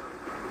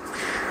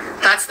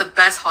 That's the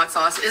best hot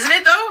sauce, isn't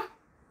it, though?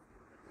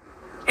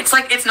 It's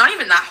like, it's not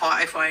even that hot,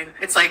 I find.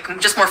 It's like,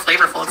 just more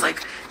flavorful. It's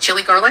like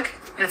chili garlic,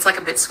 and it's like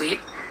a bit sweet.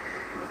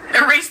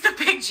 Erase the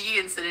Big G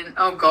incident.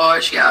 Oh,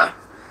 gosh, yeah.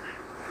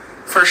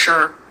 For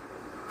sure.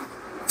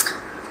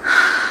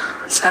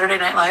 Saturday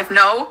Night Live.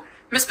 No.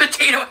 Miss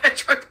Potato Head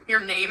tried your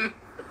name.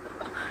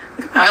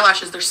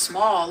 Eyelashes, they're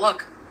small.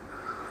 Look.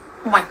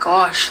 Oh, my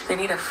gosh. They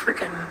need a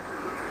freaking...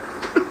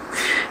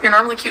 You're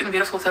normally cute and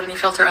beautiful without any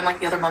filter, unlike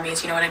the other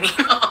mummies, you know what I mean?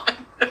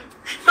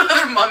 The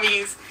other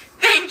mummies.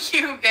 Thank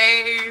you,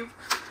 babe.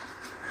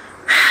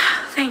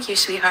 Thank you,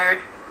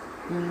 sweetheart.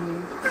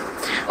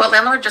 Well,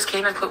 landlord just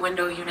came and put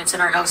window units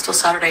in our house till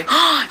Saturday.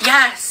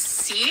 Yes!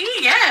 See?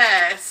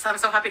 Yes! I'm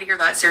so happy to hear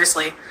that,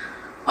 seriously.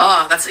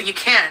 Oh, that's... You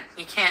can't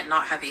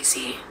not have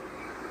AC.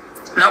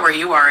 Not where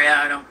you are,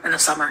 yeah, I know. In the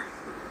summer.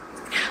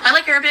 I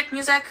like Arabic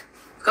music.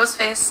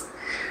 Ghostface.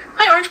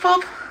 Hi, Orange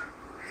Bulb.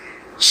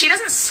 She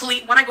doesn't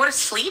sleep. When I go to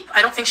sleep,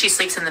 I don't think she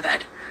sleeps in the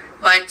bed.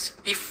 But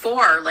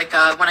before, like,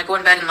 when I go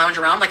in bed and lounge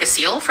around like a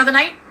seal for the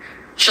night,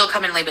 she'll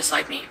come and lay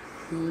beside me.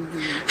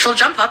 She'll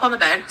jump up on the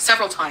bed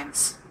several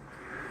times.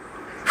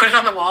 Put it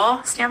on the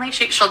wall, Stanley.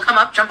 She'll come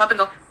up, jump up and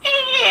go,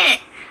 eh.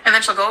 And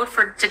then she'll go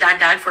to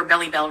dad for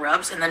belly bell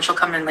rubs, and then she'll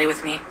come and lay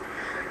with me.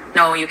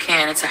 No, you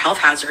can't. It's a health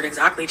hazard,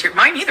 exactly.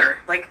 Mine either.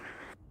 Like,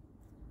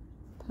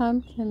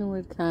 Pumpkin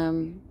would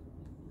come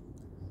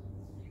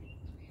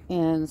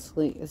and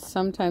sleep.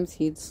 Sometimes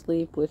he'd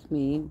sleep with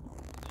me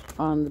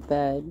on the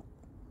bed,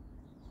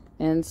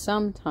 and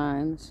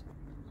sometimes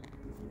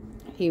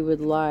he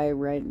would lie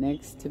right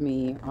next to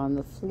me on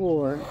the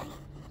floor,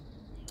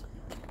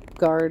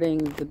 guarding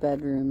the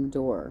bedroom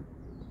door.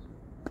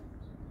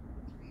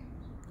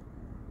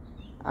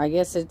 I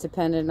guess it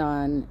depended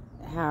on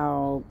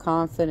how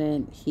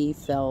confident he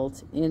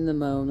felt in the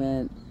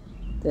moment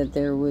that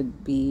there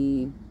would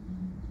be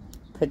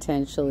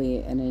potentially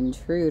an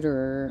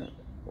intruder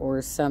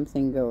or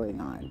something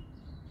going on.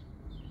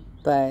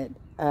 But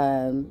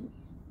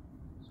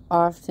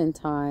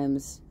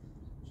oftentimes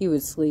he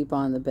would sleep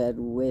on the bed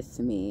with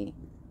me,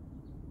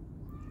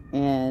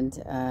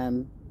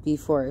 and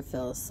before I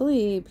fell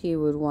asleep, he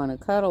would want to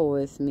cuddle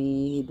with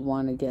me. He'd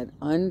want to get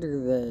under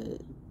the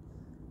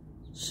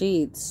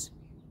sheets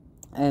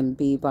and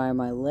be by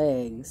my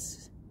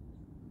legs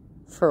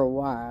for a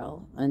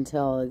while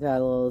until it got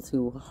a little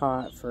too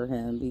hot for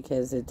him,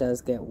 because it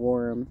does get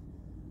warm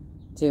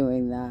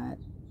doing that.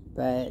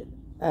 But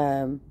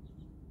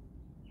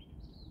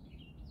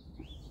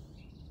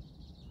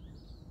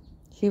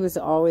he was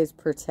always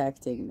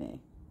protecting me.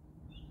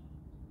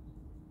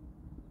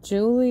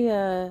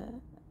 Julia,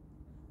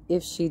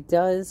 if she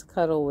does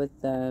cuddle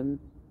with them,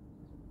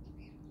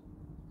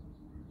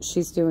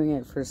 she's doing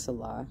it for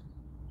Salah.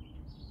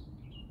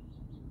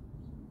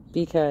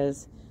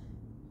 Because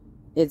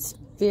it's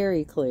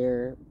very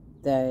clear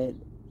that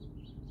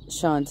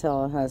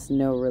Chantel has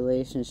no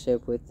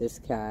relationship with this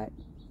cat.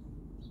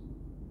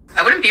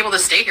 I wouldn't be able to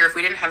stay here if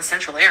we didn't have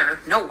central air.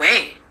 No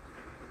way.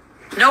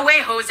 No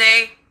way,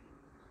 Jose.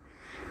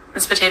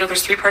 Miss Potato,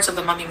 there's 3 parts of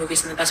the Mummy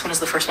movies, and the best one is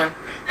the first one.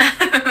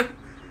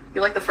 You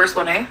like the first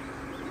one, eh?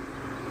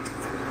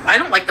 I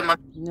don't like the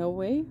Mummy. No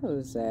way,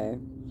 Jose.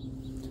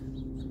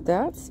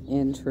 That's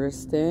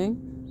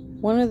interesting.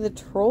 One of the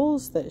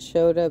trolls that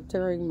showed up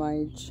during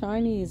my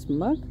Chinese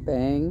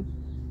mukbang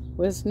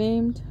was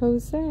named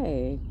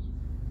Jose.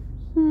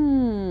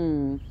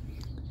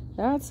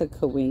 That's a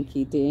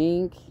coinky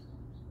dink.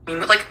 I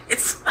mean, like,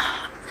 it's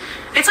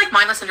like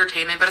mindless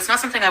entertainment, but it's not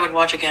something I would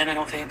watch again, I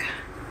don't think.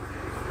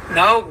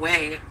 No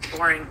way.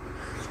 Boring.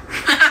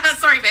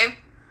 Sorry, babe.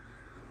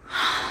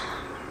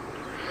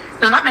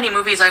 There's not many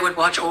movies I would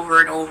watch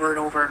over and over and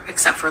over,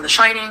 except for The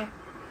Shining.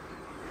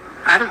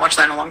 I haven't watched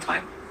that in a long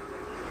time.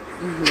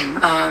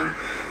 I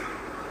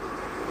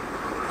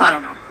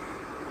don't know.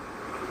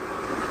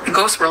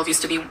 Ghost World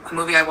used to be a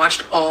movie I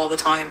watched all the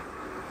time.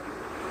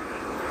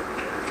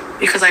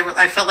 Because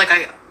I felt like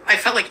I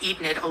felt like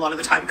eating it a lot of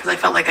the time, because I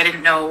felt like I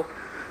didn't know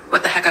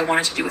what the heck I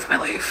wanted to do with my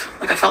life.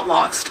 Like, I felt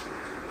lost.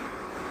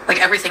 Like,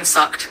 everything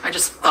sucked. I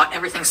just thought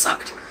everything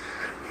sucked.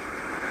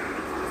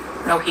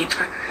 No heat.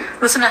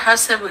 Listen to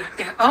Hasib.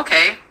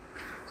 Okay.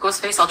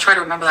 Ghostface, I'll try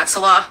to remember that.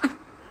 Salah.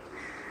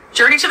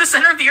 Journey to the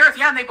Center of the Earth.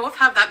 Yeah, and they both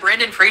have that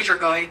Brandon Fraser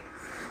guy.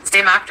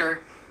 Same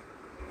actor.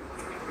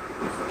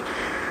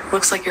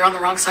 Looks like you're on the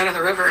wrong side of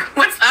the river.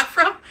 What's that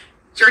from?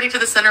 Journey to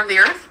the Center of the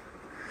Earth?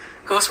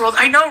 Ghost World.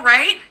 I know,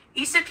 right?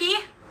 Issa P?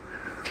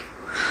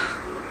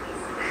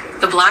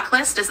 The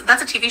Blacklist?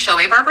 That's a TV show,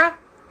 eh, Barbara?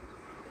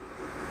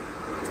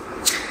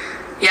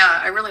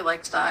 Yeah, I really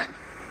liked that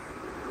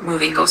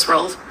movie, Ghost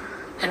World.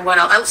 And what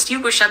else? Steve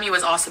Buscemi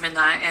was awesome in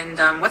that.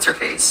 And what's her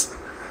face?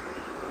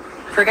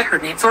 I forget her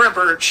name. Thora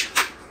Birch.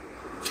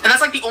 And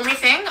that's like the only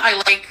thing I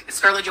like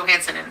Scarlett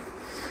Johansson in.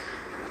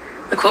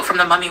 The quote from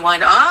the Mummy one.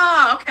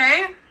 Ah,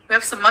 okay. We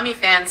have some Mummy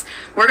fans.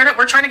 We're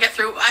trying to get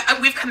through.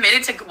 We've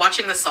committed to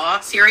watching the Saw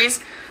series.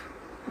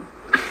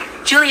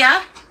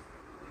 Julia,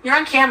 you're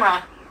on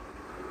camera.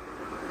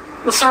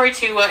 Well, sorry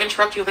to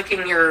interrupt you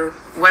licking your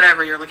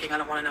whatever you're licking. I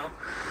don't want to know.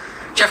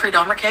 Jeffrey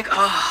Dahmer kick.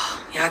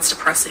 Oh, yeah, it's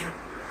depressing.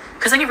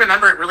 Because then you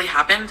remember it really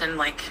happened, and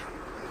like,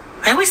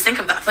 I always think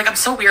of that. Like, I'm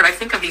so weird. I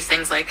think of these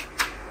things like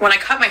when I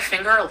cut my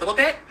finger a little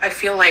bit. I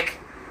feel like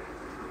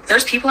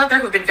there's people out there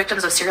who've been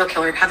victims of serial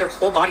killer and had their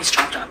whole bodies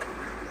chopped up,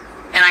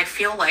 and I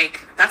feel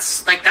like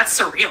that's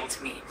surreal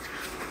to me.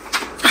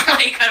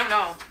 Like, I don't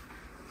know.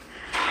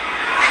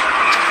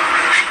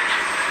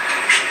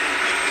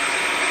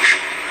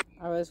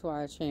 I was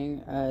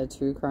watching a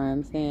true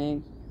crime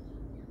thing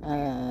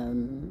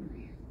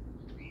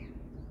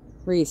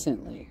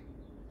recently.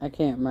 I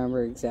can't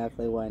remember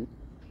exactly when,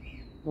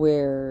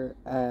 where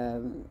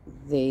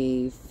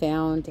they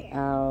found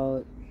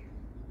out,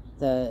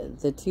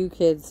 the two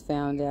kids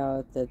found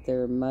out that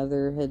their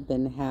mother had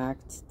been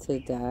hacked to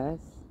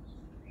death,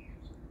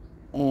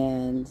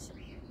 and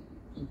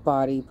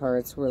body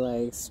parts were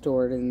like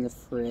stored in the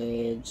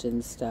fridge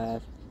and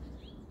stuff,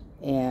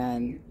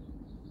 and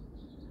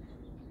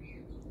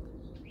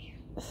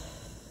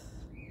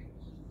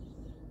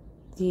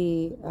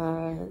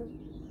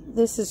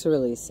this is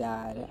really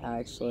sad,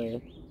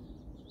 actually,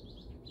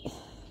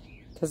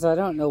 because I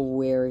don't know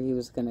where he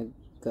was gonna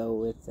go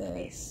with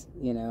this,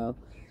 you know.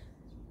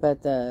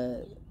 But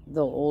the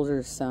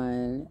older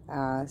son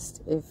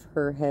asked if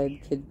her head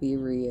could be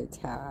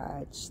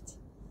reattached,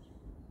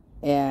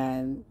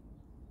 and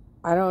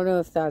I don't know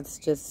if that's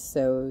just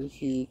so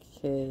he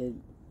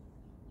could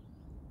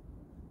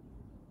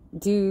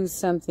do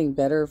something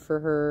better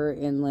for her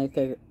in like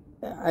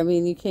I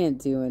mean, you can't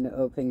do an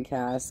open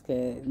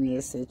casket in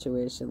a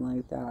situation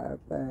like that,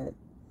 but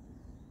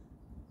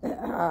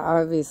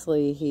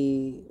obviously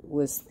he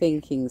was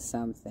thinking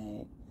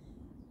something.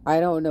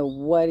 I don't know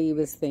what he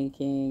was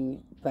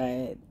thinking,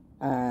 but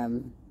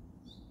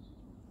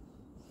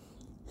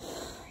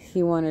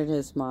he wanted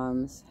his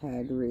mom's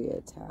head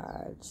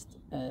reattached,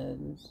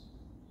 and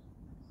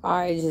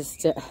I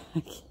just,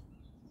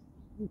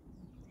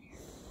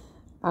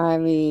 I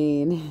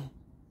mean,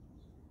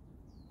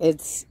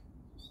 it's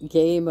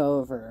game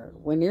over.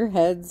 When your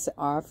head's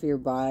off your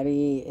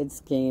body, it's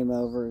game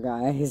over,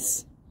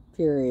 guys.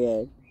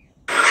 Period.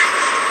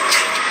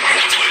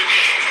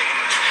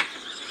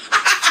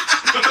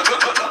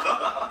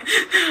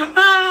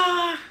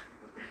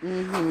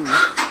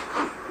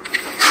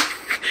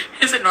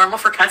 Is it normal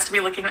for cats to be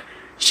looking at...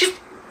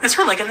 Is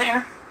her leg in the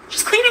air?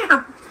 She's cleaning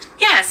her...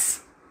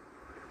 Yes.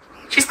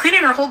 She's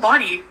cleaning her whole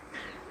body.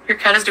 Your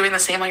cat is doing the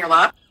same on your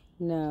lap?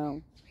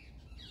 No.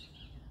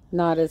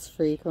 Not as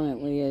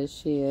frequently as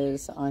she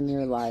is on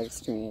your live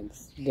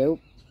streams. Nope.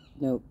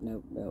 Nope,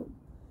 nope, nope.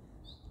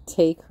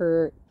 Take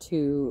her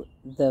to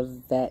the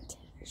vet,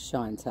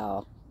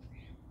 Chantel.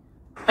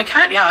 My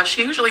cat, yeah,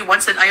 she usually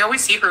I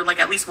always see her like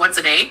at least once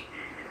a day,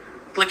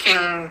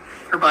 licking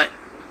her butt.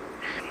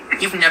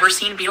 You've never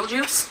seen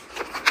Beetlejuice?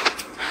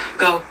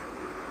 Go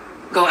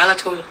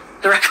Alatul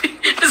directly.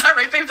 Is that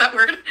right, babe, that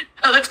word?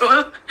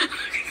 Alatul.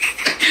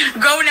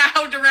 Go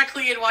now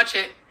directly and watch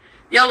it.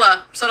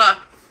 Yalla, Sora.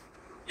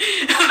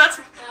 That's...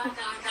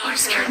 Oh, you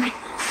scared me.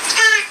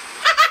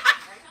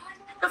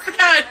 That's the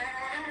cat.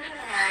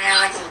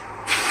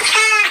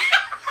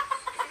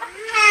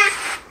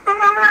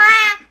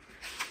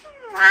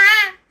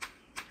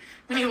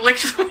 When you lick...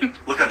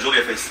 Look at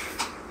Julia's face.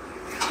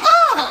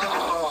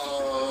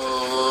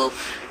 Oh,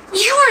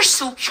 you are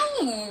so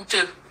cute.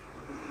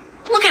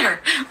 Look at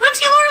her.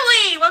 Whimsy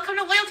Lorley. Welcome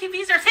to Loyalty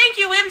Beezer. Thank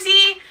you,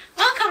 Whimsy.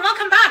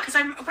 Welcome back.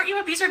 Because weren't you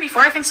a Beezer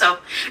before? I think so.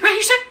 Right,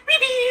 you said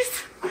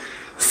babies.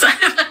 So,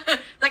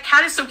 that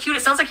cat is so cute.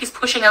 It sounds like he's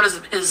pushing out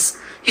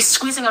he's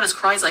squeezing out his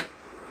cries like,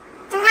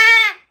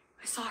 I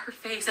saw her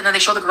face. And then they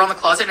show the girl in the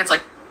closet and it's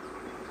like,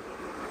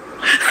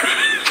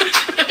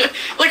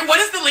 like, what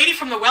does the lady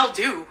from the well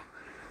do?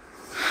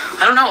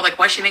 I don't know, like,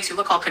 why she makes you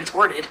look all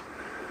contorted.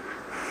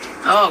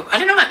 Oh, I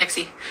didn't know that,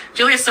 Nixie.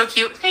 Julia's so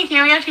cute. Thank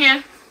you, yes, she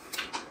is.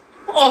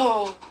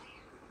 Oh.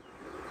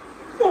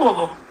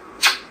 Oh.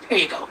 Here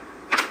you go.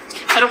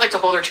 I don't like to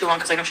hold her too long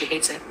because I know she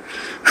hates it.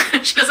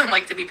 She doesn't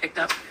like to be picked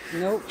up.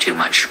 Nope. Too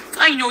much.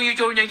 I know you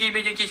don't like it,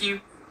 but I get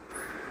you.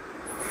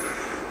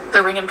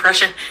 The ring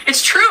impression.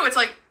 It's true. It's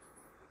like...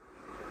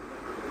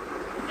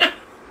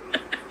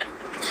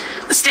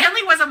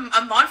 Stanley was a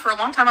mod for a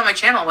long time on my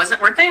channel,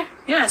 weren't they?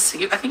 Yes,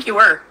 I think you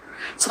were.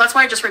 So that's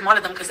why I just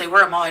remodded them, because they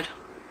were a mod.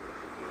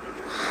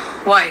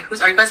 Why?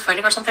 Are you guys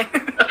fighting or something?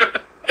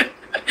 I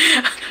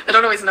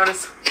don't always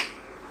notice.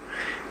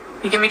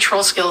 You give me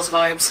troll skills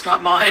vibes,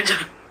 not mod.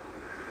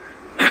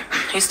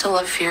 I used to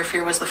love Fear.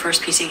 Fear was the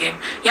first PC game.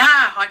 Yeah,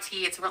 Hot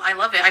Tea. I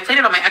love it. I played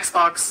it on my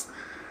Xbox.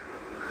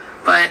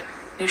 But,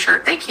 new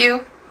shirt. Thank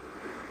you.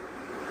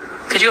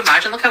 Could you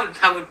imagine? Look how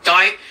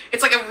die.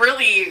 It's like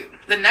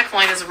the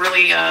neckline is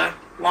really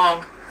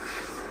long.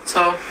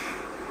 So,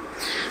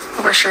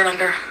 I'll wear a shirt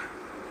under.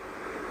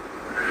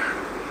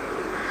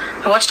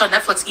 I watched on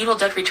Netflix Evil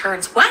Dead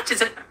Returns. What?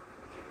 Is it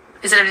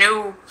a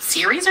new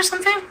series or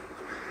something?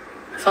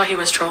 I thought he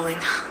was trolling.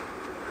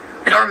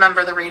 I don't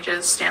remember the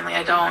rages, Stanley.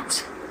 I don't.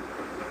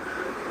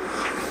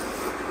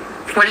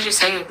 What did you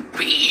say,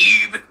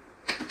 babe?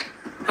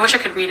 I wish I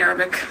could read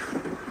Arabic.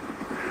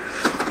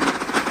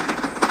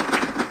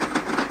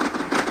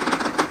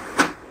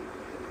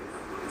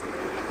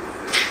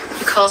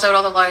 He calls out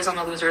all the lies on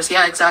the losers.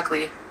 Yeah,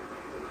 exactly.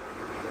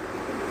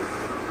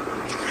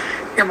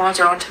 Your mods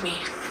are on to me.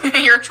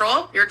 You're a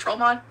troll? You're a troll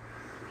mod?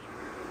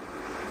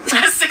 A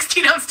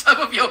 16-ounce tub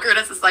of yogurt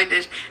as a side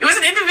dish. It was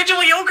an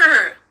individual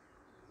yogurt.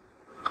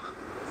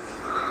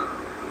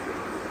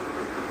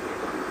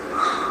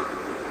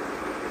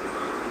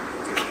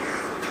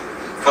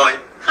 Hi.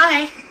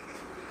 Hi.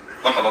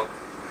 مرحبا.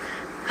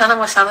 Hello,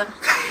 wasalam.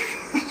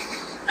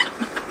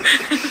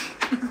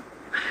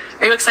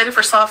 Are you excited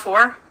for Saw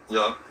 4?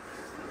 Yeah.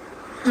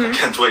 I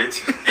can't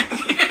wait.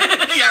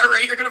 Yeah,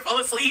 right. You're gonna fall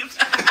asleep.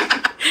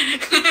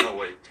 No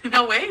way.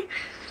 No way.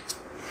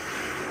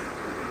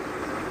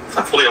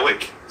 I'm fully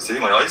awake. See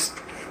my eyes?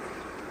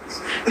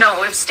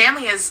 No, if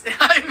Stanley is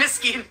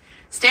Miskin.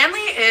 Stanley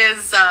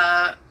is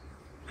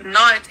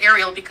not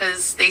Ariel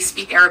because they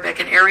speak Arabic,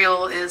 and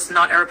Ariel is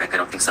not Arabic. I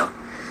don't think so.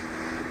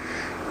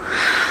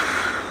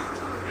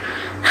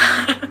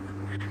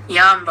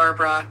 Yum,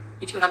 Barbara.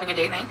 You two having a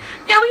date night?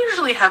 Yeah, we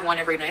usually have one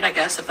every night, I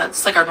guess, if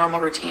that's like our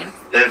normal routine.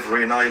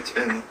 Every night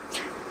in...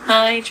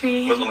 Hi,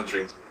 dream. Well, not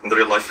dreams. In the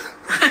real life.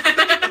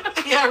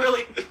 Yeah,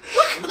 really.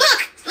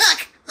 Look!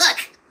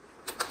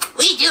 What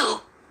do you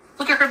do?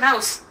 Look at her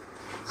mouse.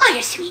 Oh,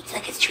 you're sweet.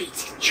 Like a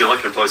treat. She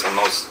like your toys and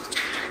mouse.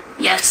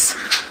 Yes.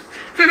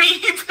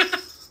 Meep.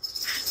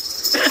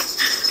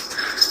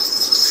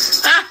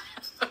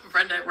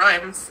 Brenda, it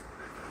rhymes.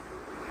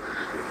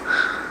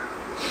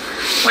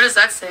 What does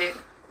that say?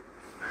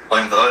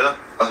 I'm the Aya.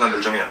 أهلا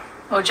بالجميع.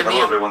 Oh, Hello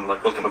Jamil. everyone.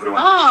 Like, welcome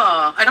everyone.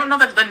 Oh, I don't know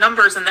the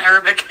numbers in the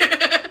Arabic.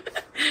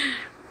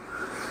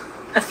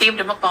 A themed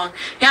mukbang.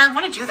 Yeah, I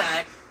want to do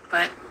that,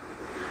 but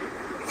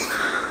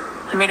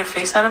I made a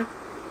face at him.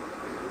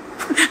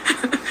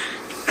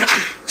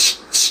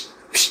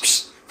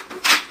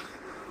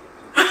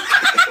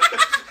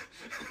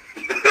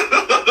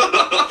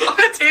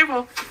 The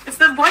table. It's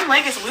the one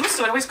leg is loose,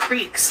 so it always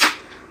creaks.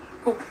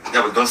 Oh.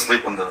 Yeah, but don't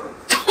sleep on the...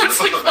 Don't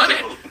sleep on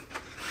it.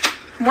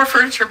 More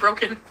furniture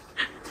broken.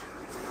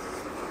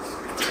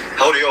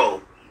 Howdy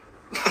y'all.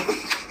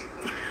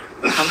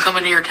 I'm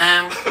coming to your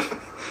town.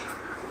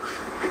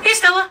 Hey,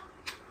 Stella.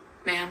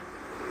 Man.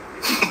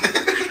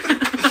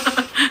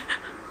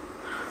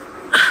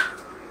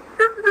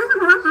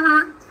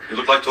 You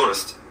look like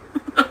tourist.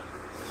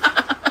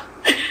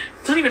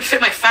 Doesn't even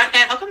fit my fat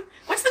head. How come?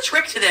 What's the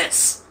trick to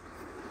this?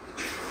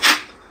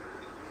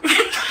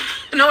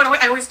 No,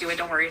 I always do it.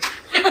 Don't worry.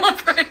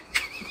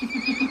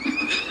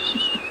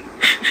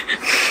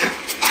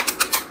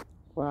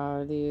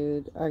 Wow,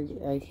 dude,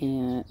 I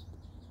can't.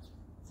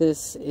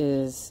 This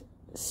is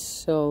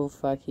so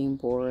fucking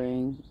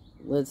boring.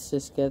 Let's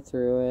just get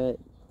through it.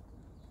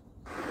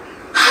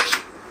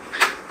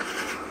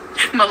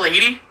 My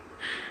lady.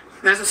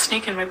 There's a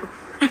snake in my... How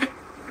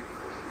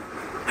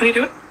do you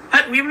do it?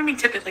 We haven't even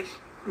tip it like,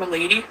 my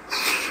lady.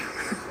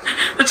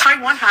 The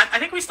Taiwan hat. I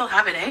think we still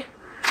have it, eh?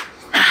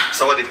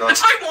 Sawadee The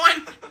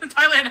Taiwan! The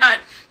Thailand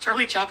hat.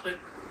 Charlie Chaplin.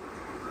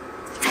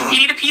 You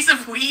need a piece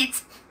of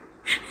wheat.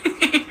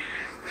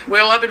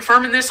 Well, I've been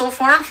farming this old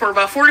farm for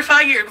about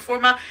 45 years before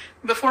my...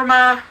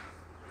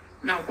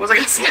 No, what was I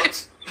going to say?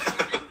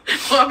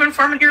 Well, I've been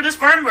farming here this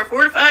farm for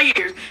 45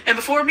 years. And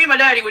before me, my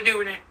daddy was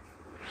doing it.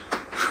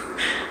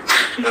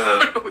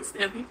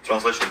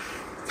 Translation.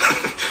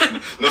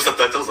 No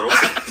subtitles or what?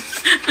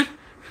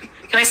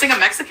 Can I sing a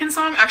Mexican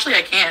song? Actually,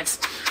 I can't.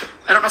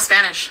 I don't know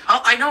Spanish.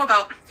 I know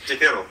about... Te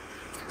quiero.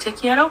 Te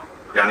quiero?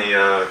 يعني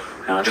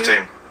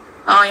جتين.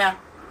 Oh, yeah.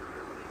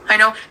 I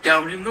know.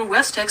 Down in the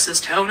West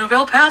Texas town of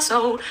El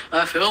Paso,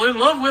 I fell in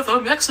love with a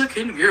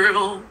Mexican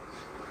girl.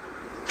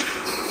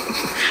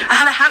 I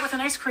had a hat with an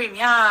ice cream,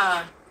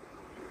 yeah.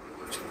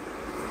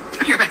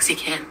 You're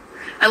Mexican.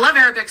 I love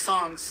Arabic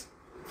songs.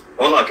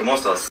 Hola, ¿cómo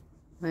estás?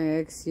 My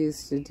ex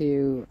used to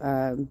do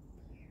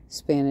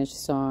Spanish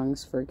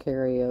songs for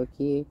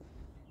karaoke,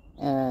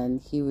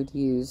 and he would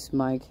use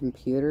my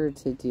computer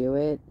to do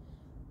it.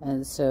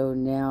 And so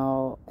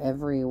now,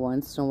 every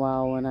once in a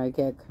while, when I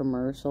get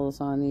commercials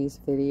on these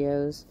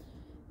videos,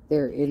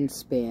 they're in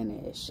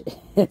Spanish.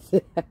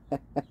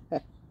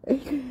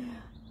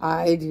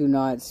 I do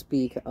not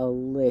speak a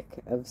lick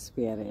of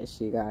Spanish,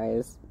 you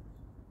guys.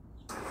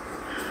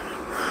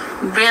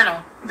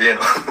 Bueno.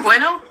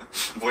 Bueno?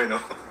 Bueno.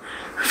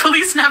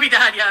 Feliz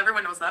Navidad. Yeah,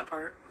 everyone knows that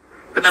part.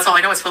 But that's all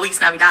I know is Feliz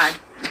Navidad.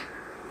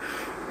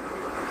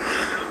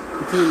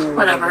 Do you know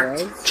whatever.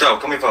 Ciao,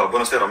 come va?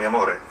 Buonasera, mi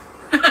amore.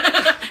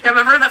 Yeah,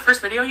 remember that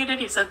first video you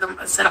did? You said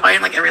hi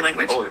in like every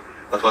language. Oh,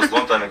 that was a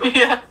long time ago.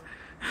 Yeah.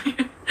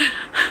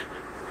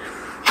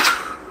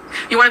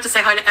 You wanted to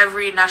say hi to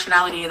every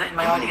nationality in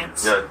my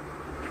audience. Yeah.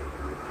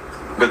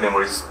 Good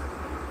memories.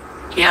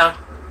 Yeah.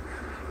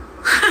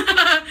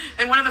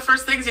 And one of the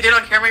first things you did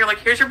on camera, you're like,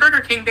 here's your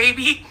Burger King,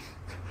 baby.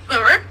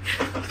 Remember?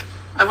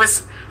 I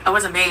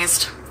was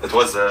amazed. It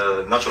was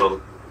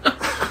natural.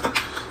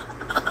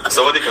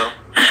 Sawadee ka.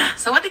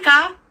 Sawadee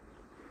ka.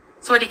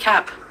 Sawadee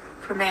cap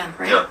for man,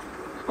 right? Yeah.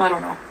 Well, I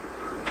don't know.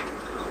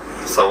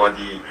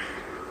 Sawadee.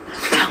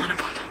 Talent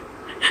about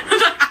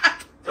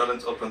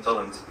Talent, open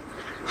talent.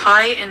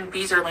 Hi in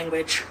Beezer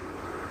language.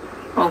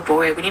 Oh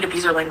boy, we need a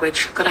Beezer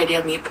language. Good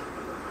idea, Meep.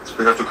 So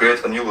we have to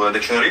create a new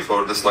dictionary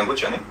for this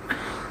language, يعني.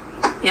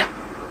 Yeah.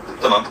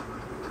 تمام.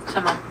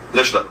 Tamam.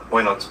 ليش لا?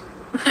 Why not?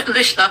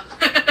 Lishna.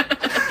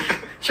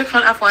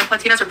 Shukran F1.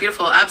 Latinas are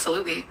beautiful.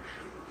 Absolutely.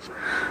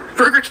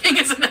 Burger King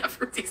is an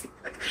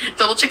aphrodisiac.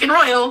 Double chicken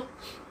royal.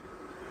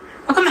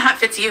 How come the hat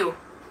fits you?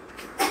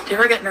 Do you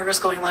ever get nervous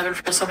going live in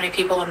front of so many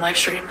people on live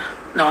stream?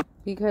 No.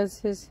 Because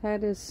his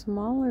head is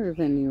smaller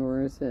than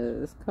yours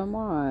is. Come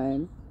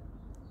on.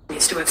 I'm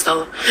used to it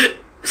still.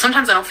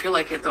 Sometimes I don't feel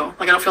like it though.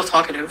 Like I don't feel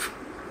talkative.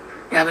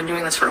 Yeah, I've been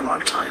doing this for a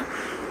long time.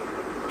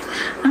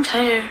 I'm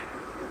tired.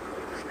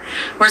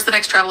 Where's the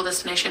next travel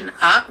destination?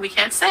 We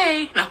can't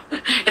say. No,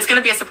 it's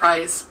gonna be a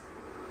surprise.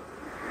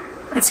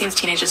 It seems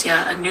teenagers.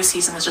 Yeah, a new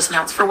season was just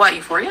announced. For what?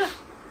 Euphoria?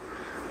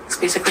 It's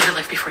basically your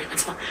life before you met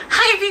someone.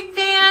 Hi, big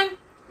man.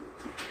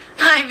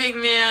 Hi, big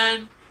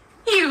man.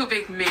 You,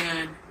 big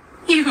man.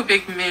 You,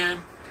 big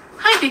man.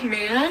 Hi, big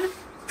man.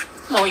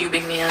 Oh, you,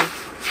 big man.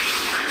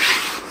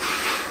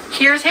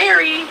 Here's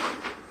Harry.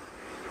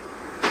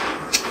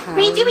 What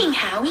are you doing,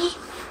 Howie?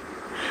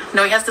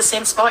 No, he has the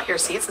same spot here.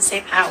 See, it's the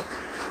same How.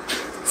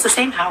 It's the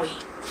same Howie.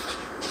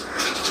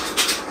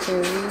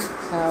 Harry,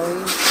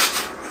 Howie.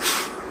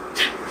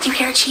 Do you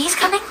hear a cheese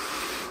coming?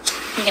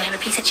 You gonna have a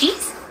piece of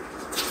cheese?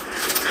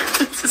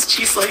 This is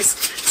cheese slice.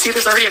 See,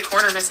 there's already a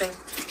corner missing.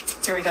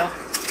 Here we go.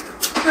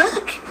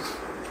 Look.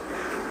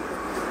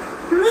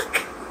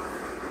 Look.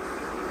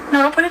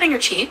 No, don't put it in your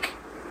cheek.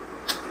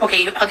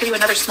 Okay, I'll give you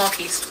another small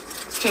piece.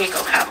 Here you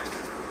go, Hal.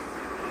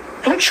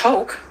 Don't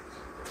choke.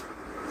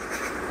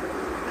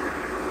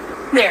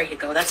 There you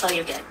go. That's all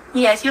you get.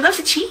 Yes, you love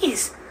the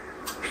cheese.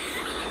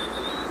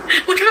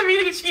 Look at him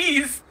eating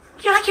cheese.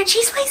 You like your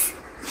cheese slice?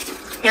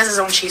 He has his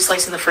own cheese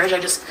slice in the fridge.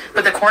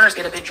 But the corners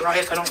get a bit dry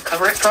if I don't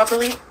cover it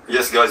properly.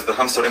 Yes, guys, the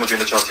hamster emoji in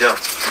the chat, yeah.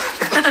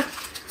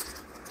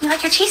 You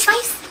like your cheese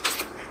slice?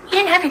 You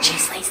didn't have your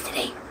cheese slice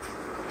today.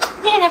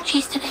 You didn't have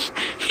cheese today.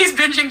 He's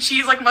binging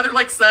cheese like mother,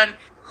 like son.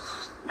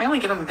 I only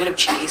give him a bit of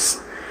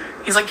cheese.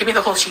 He's like, give me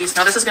the whole cheese.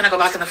 Now this is gonna go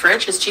back in the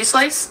fridge, his cheese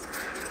slice.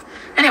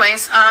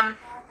 Anyways,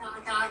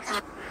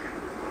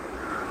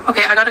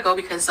 okay, I gotta go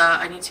because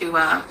I need to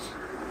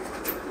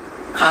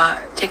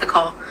take a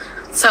call.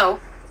 So,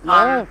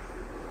 Yeah.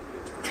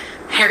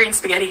 Harry and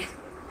spaghetti.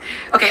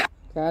 Okay.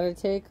 Gotta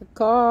take a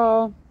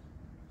call.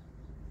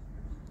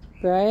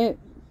 Right?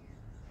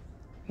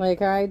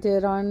 Like I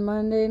did on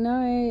Monday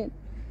night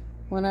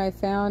when I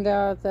found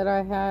out that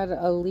I had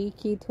a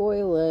leaky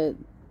toilet.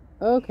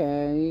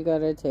 Okay, you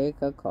gotta take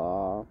a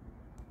call.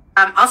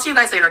 I'll see you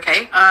guys later,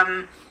 okay?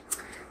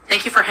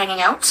 Thank you for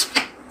hanging out.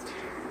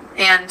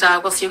 And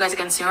we'll see you guys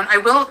again soon.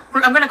 I'm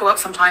gonna go out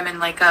sometime and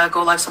like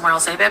go live somewhere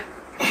else, eh, babe?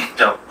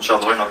 Yeah,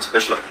 inshallah, why not?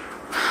 ليش لا?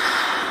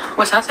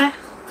 What's that say?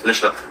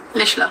 ليش لا?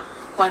 Lishla.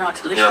 Why not?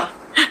 Lishla. Yeah.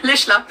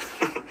 Lishla.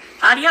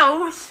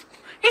 Adios.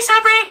 Hey,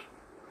 Sabri.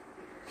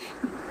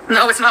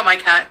 No, it's not my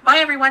cat. Bye,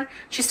 everyone.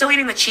 She's still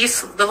eating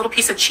the little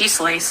piece of cheese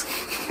slice.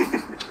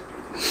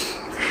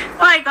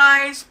 Bye,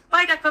 guys.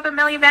 Bye, Duck Puppet,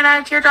 Melly,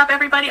 Vanna, Teardrop,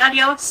 everybody.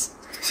 Adios.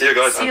 See you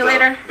guys. See you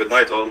later. Good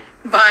night, all.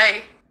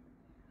 Bye.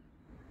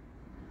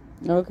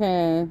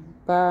 Okay,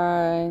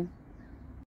 bye.